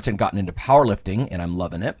martial arts and gotten into powerlifting, and I'm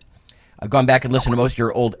loving it. I've gone back and listened to most of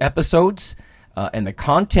your old episodes, and the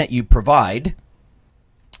content you provide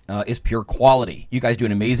is pure quality. You guys do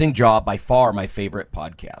an amazing job, by far my favorite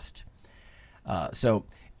podcast. So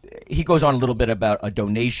he goes on a little bit about a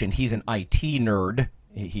donation. He's an IT nerd,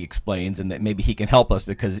 he explains, and that maybe he can help us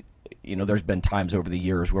because, there's been times over the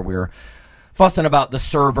years where we're fussing about the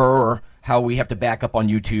server or how we have to back up on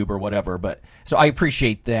YouTube or whatever. But so I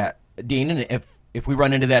appreciate that, Dean. And if we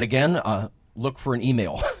run into that again, look for an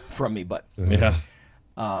email from me. But Yeah.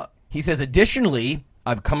 He says, additionally,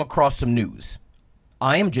 I've come across some news.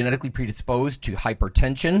 I am genetically predisposed to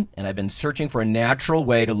hypertension, and I've been searching for a natural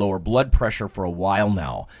way to lower blood pressure for a while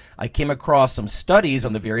now. I came across some studies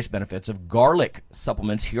on the various benefits of garlic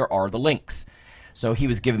supplements. Here are the links. So he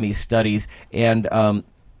was giving me studies, and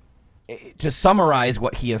to summarize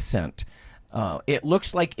what he has sent, it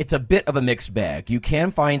looks like it's a bit of a mixed bag. You can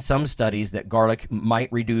find some studies that garlic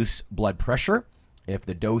might reduce blood pressure if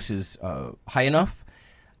the dose is high enough.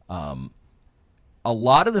 A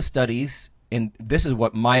lot of the studies, and this is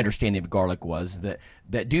what my understanding of garlic was,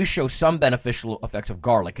 that do show some beneficial effects of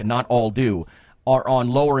garlic, and not all do, are on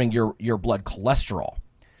lowering your blood cholesterol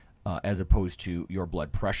as opposed to your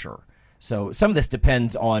blood pressure. So some of this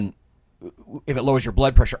depends on if it lowers your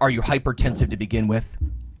blood pressure. Are you hypertensive to begin with,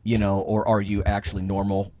 or are you actually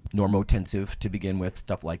normotensive to begin with,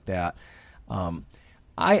 stuff like that.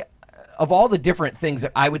 Of all the different things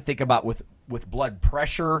that I would think about with blood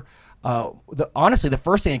pressure, honestly, the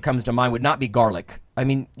first thing that comes to mind would not be garlic. I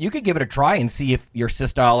mean, you could give it a try and see if your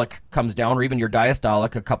systolic comes down or even your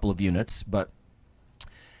diastolic a couple of units. But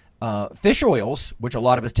fish oils, which a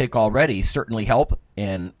lot of us take already, certainly help.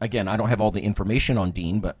 And again, I don't have all the information on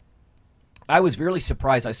Dean, but I was really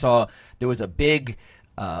surprised. I saw there was a big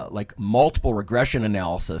multiple regression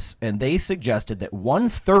analysis, and they suggested that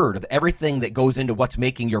 1/3 of everything that goes into what's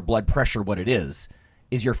making your blood pressure what it is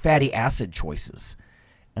your fatty acid choices.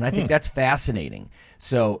 And I think that's fascinating.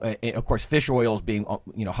 So, of course, fish oils being,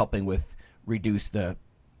 helping with reduce the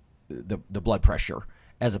blood pressure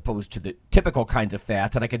as opposed to the typical kinds of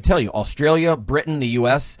fats. And I can tell you, Australia, Britain, the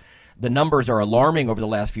U.S., the numbers are alarming over the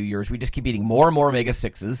last few years. We just keep eating more and more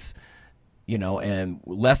omega-6s, and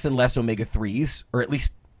less omega-3s, or at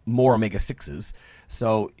least more omega-6s.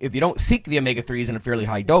 So if you don't seek the omega-3s in a fairly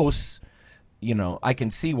high dose, I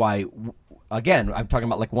can see why. Again, I'm talking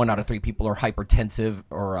about like 1 out of 3 people are hypertensive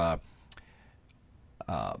or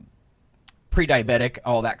pre-diabetic,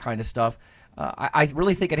 all that kind of stuff. I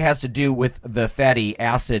really think it has to do with the fatty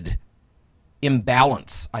acid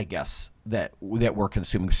imbalance, I guess, that we're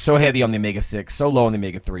consuming. So heavy on the omega-6, so low on the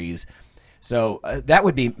omega-3s. So that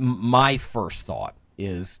would be my first thought,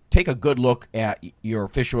 is take a good look at your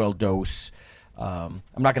fish oil dose. I'm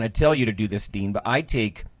not going to tell you to do this, Dean, but I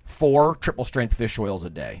take 4 triple-strength fish oils a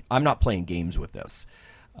day. I'm not playing games with this.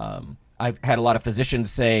 I've had a lot of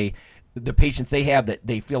physicians say the patients they have that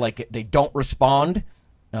they feel like they don't respond,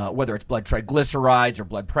 whether it's blood triglycerides or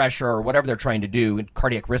blood pressure or whatever they're trying to do, and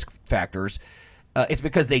cardiac risk factors, it's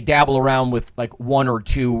because they dabble around with like 1 or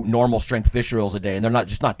 2 normal-strength fish oils a day, and they're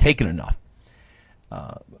just not taking enough.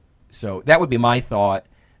 So that would be my thought.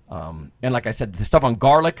 And like I said, the stuff on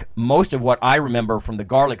garlic, most of what I remember from the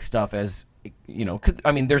garlic stuff as, 'cause,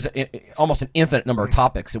 I mean, there's almost an infinite number of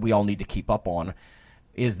topics that we all need to keep up on,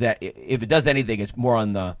 is that if it does anything, it's more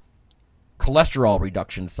on the cholesterol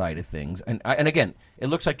reduction side of things. And again, it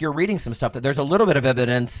looks like you're reading some stuff that there's a little bit of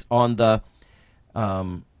evidence on the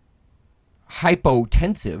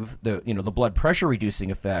hypotensive, the blood pressure reducing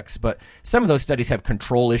effects, but some of those studies have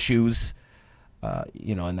control issues,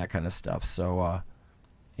 and that kind of stuff. So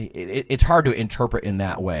it's hard to interpret in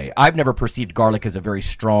that way. I've never perceived garlic as a very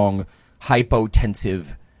strong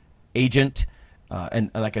hypotensive agent. And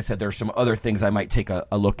like I said, there are some other things I might take a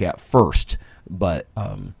look at first. But,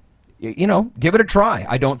 give it a try.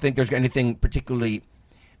 I don't think there's anything particularly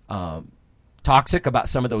toxic about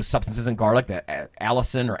some of those substances in garlic, that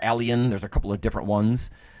allicin or alliin. There's a couple of different ones.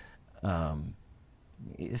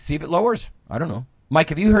 See if it lowers. I don't know. Mike,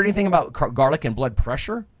 have you heard anything about garlic and blood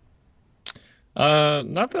pressure?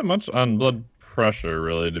 Not that much on blood pressure,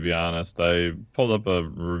 really, to be honest. I pulled up a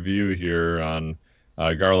review here on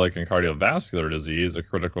garlic and cardiovascular disease, a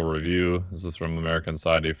critical review. This is from American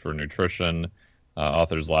Society for Nutrition.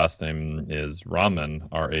 Author's last name is Rahman,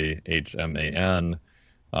 Rahman.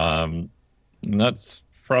 And that's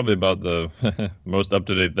probably about the most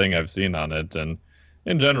up-to-date thing I've seen on it. And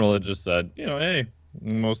in general, it just said, hey,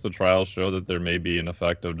 most of the trials show that there may be an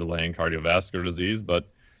effect of delaying cardiovascular disease, but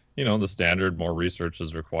the standard more research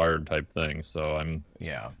is required type thing. So I'm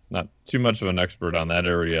not too much of an expert on that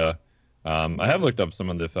area. I have looked up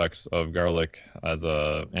some of the effects of garlic as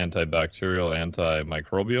a antibacterial,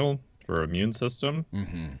 antimicrobial for immune system.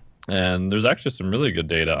 Mm-hmm. And there's actually some really good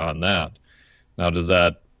data on that. Now, does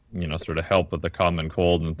that, sort of help with the common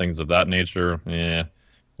cold and things of that nature?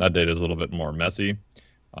 That data is a little bit more messy.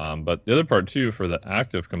 But the other part, too, for the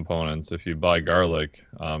active components, if you buy garlic,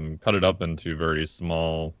 cut it up into very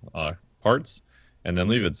small parts and then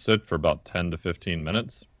leave it sit for about 10 to 15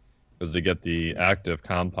 minutes, because to get the active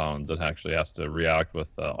compounds, it actually has to react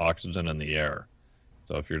with oxygen in the air.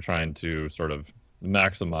 So if you're trying to sort of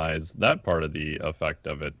maximize that part of the effect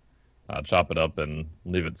of it, chop it up and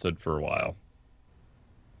leave it sit for a while.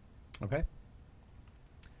 Okay.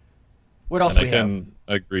 What else do we have? I can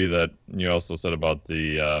agree that you also said about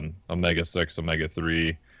the omega-6,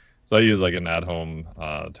 omega-3. So I use like an at-home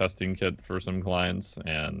testing kit for some clients.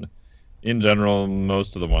 And in general,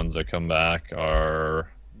 most of the ones that come back are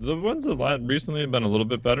the ones that recently have been a little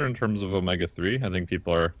bit better in terms of omega-3. I think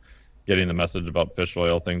people are getting the message about fish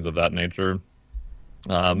oil, things of that nature.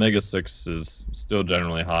 Omega-6 is still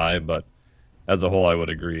generally high, but as a whole, I would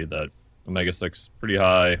agree that omega-6 pretty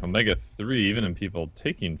high. Omega-3, even in people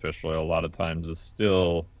taking fish oil, a lot of times is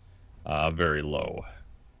still very low.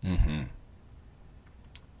 Mm-hmm.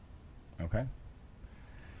 Okay.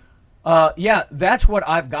 Yeah, that's what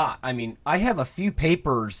I've got. I mean, I have a few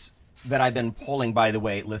papers that I've been pulling, by the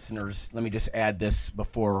way, listeners. Let me just add this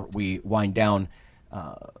before we wind down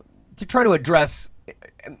to try to address,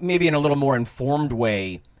 maybe in a little more informed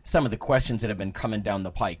way, some of the questions that have been coming down the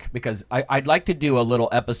pike, because I'd like to do a little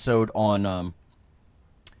episode on,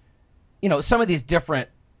 some of these different,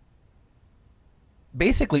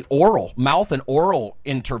 basically mouth and oral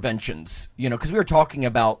interventions, because we were talking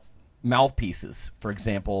about mouthpieces, for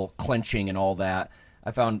example, clenching and all that. I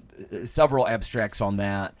found several abstracts on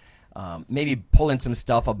that. Maybe pull in some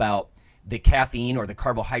stuff about the caffeine or the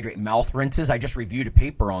carbohydrate mouth rinses. I just reviewed a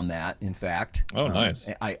paper on that, in fact. Oh, nice.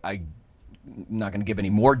 I'm not going to give any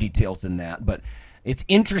more details than that, but it's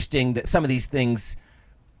interesting that some of these things,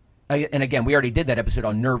 and again, we already did that episode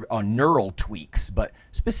on neural tweaks, but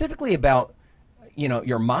specifically about,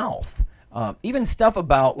 your mouth. Even stuff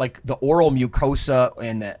about like the oral mucosa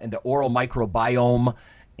and the oral microbiome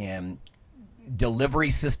and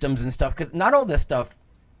delivery systems and stuff, because not all this stuff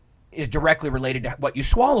is directly related to what you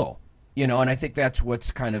swallow, and I think that's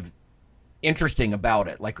what's kind of interesting about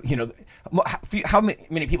it. Like, how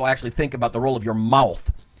many people actually think about the role of your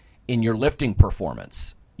mouth in your lifting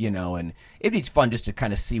performance, and it'd be fun just to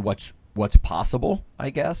kind of see what's possible, I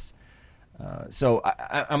guess. So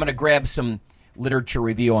I'm going to grab some literature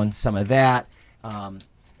review on some of that.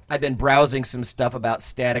 I've been browsing some stuff about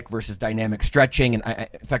static versus dynamic stretching, and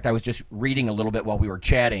in fact, I was just reading a little bit while we were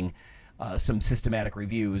chatting, some systematic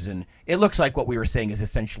reviews, and it looks like what we were saying is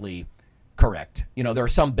essentially correct. There are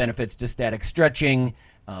some benefits to static stretching,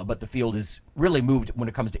 but the field has really moved when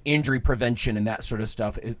it comes to injury prevention and that sort of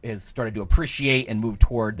stuff. It has started to appreciate and move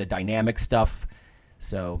toward the dynamic stuff.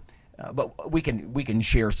 So, but we can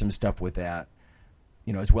share some stuff with that,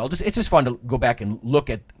 as well. It's just fun to go back and look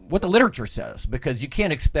at what the literature says, because you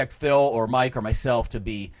can't expect Phil or Mike or myself to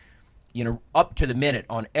be, up to the minute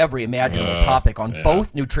on every imaginable topic on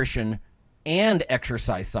both nutrition and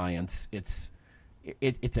exercise science. It's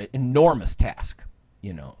an enormous task,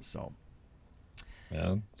 so.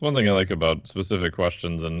 Yeah, it's one thing I like about specific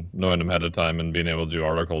questions and knowing them ahead of time and being able to do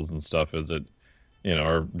articles and stuff is it,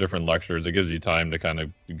 or different lectures, it gives you time to kind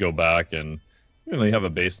of go back and you have a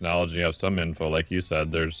base knowledge, you have some info. Like you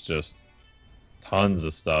said, there's just tons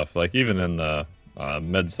of stuff. Like even in the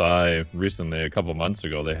MedSci recently, a couple months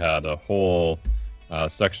ago, they had a whole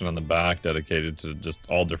section on the back dedicated to just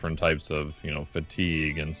all different types of,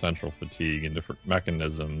 fatigue and central fatigue and different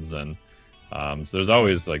mechanisms. And so there's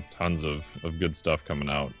always like tons of good stuff coming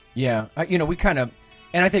out. Yeah. We kind of,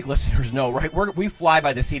 and I think listeners know, right? We fly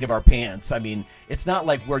by the seat of our pants. I mean, it's not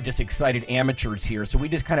like we're just excited amateurs here. So we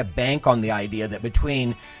just kind of bank on the idea that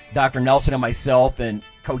between Dr. Nelson and myself and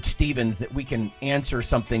Coach Stevens that we can answer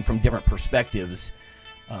something from different perspectives.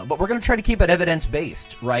 But we're going to try to keep it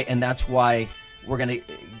evidence-based, right? And that's why we're going to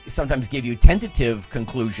sometimes give you tentative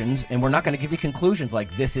conclusions, and we're not going to give you conclusions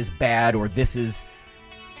like this is bad or this is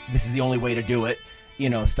the only way to do it,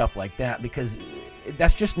 stuff like that, because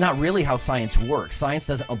that's just not really how science works. Science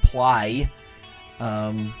doesn't apply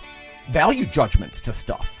value judgments to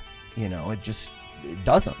stuff. It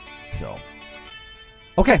doesn't. So,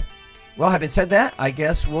 okay. Well, having said that, I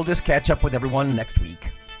guess we'll just catch up with everyone next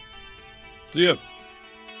week. See ya.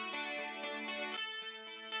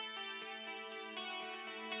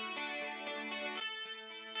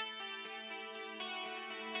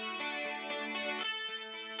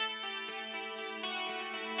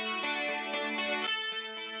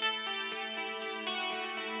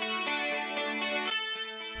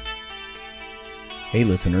 Hey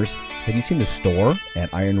listeners, have you seen the store at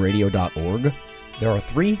ironradio.org? There are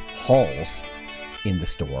 3 halls in the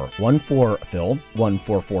store, one for Phil, one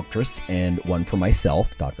for Fortress, and one for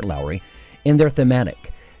myself, Dr. Lowry, and they're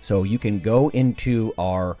thematic. So you can go into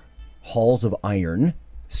our Halls of Iron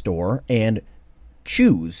store and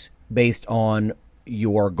choose based on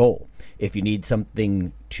your goal. If you need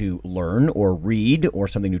something to learn or read or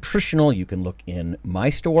something nutritional, you can look in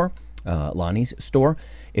my store, Lonnie's store.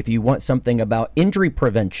 If you want something about injury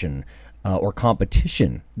prevention or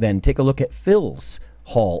competition, then take a look at Phil's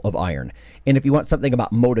Hall of Iron. And if you want something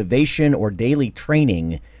about motivation or daily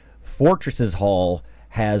training, Fortress's Hall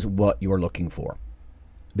has what you're looking for.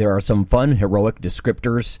 There are some fun, heroic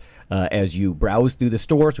descriptors as you browse through the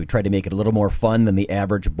stores. We try to make it a little more fun than the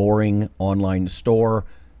average boring online store.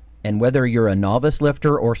 And whether you're a novice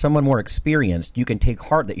lifter or someone more experienced, you can take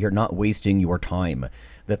heart that you're not wasting your time.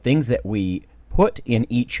 The things that we put in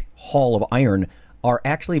each Hall of Iron are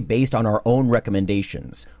actually based on our own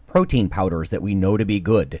recommendations. Protein powders that we know to be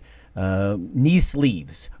good, knee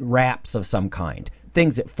sleeves, wraps of some kind,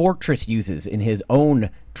 things that Fortress uses in his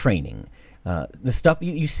own training. The stuff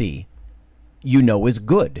you see, is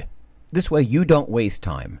good. This way you don't waste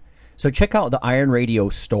time. So check out the Iron Radio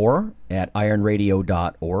store at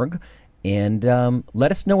ironradio.org. And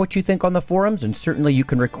let us know what you think on the forums, and certainly you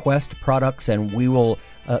can request products and we will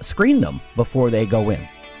screen them before they go in.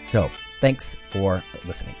 So, thanks for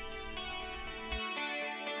listening.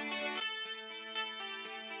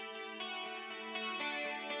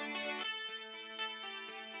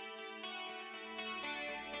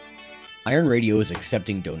 Iron Radio is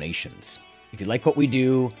accepting donations. If you like what we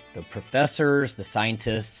do, the professors, the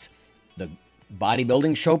scientists, the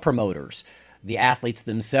bodybuilding show promoters, the athletes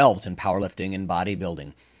themselves in powerlifting and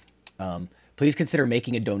bodybuilding, please consider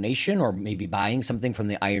making a donation or maybe buying something from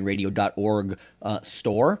the ironradio.org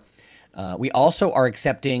store. We also are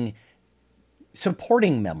accepting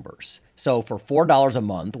supporting members. So for $4 a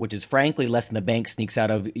month, which is frankly less than the bank sneaks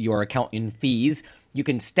out of your account in fees, you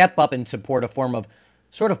can step up and support a form of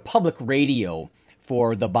sort of public radio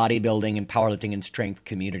for the bodybuilding and powerlifting and strength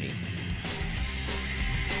community.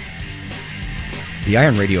 The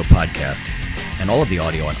Iron Radio podcast and all of the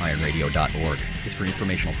audio on ironradio.org is for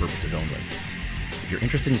informational purposes only. If you're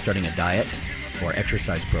interested in starting a diet or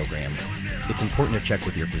exercise program, it's important to check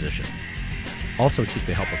with your physician. Also seek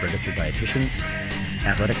the help of registered dietitians,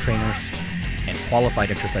 athletic trainers, and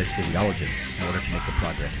qualified exercise physiologists in order to make the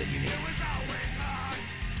progress that you need.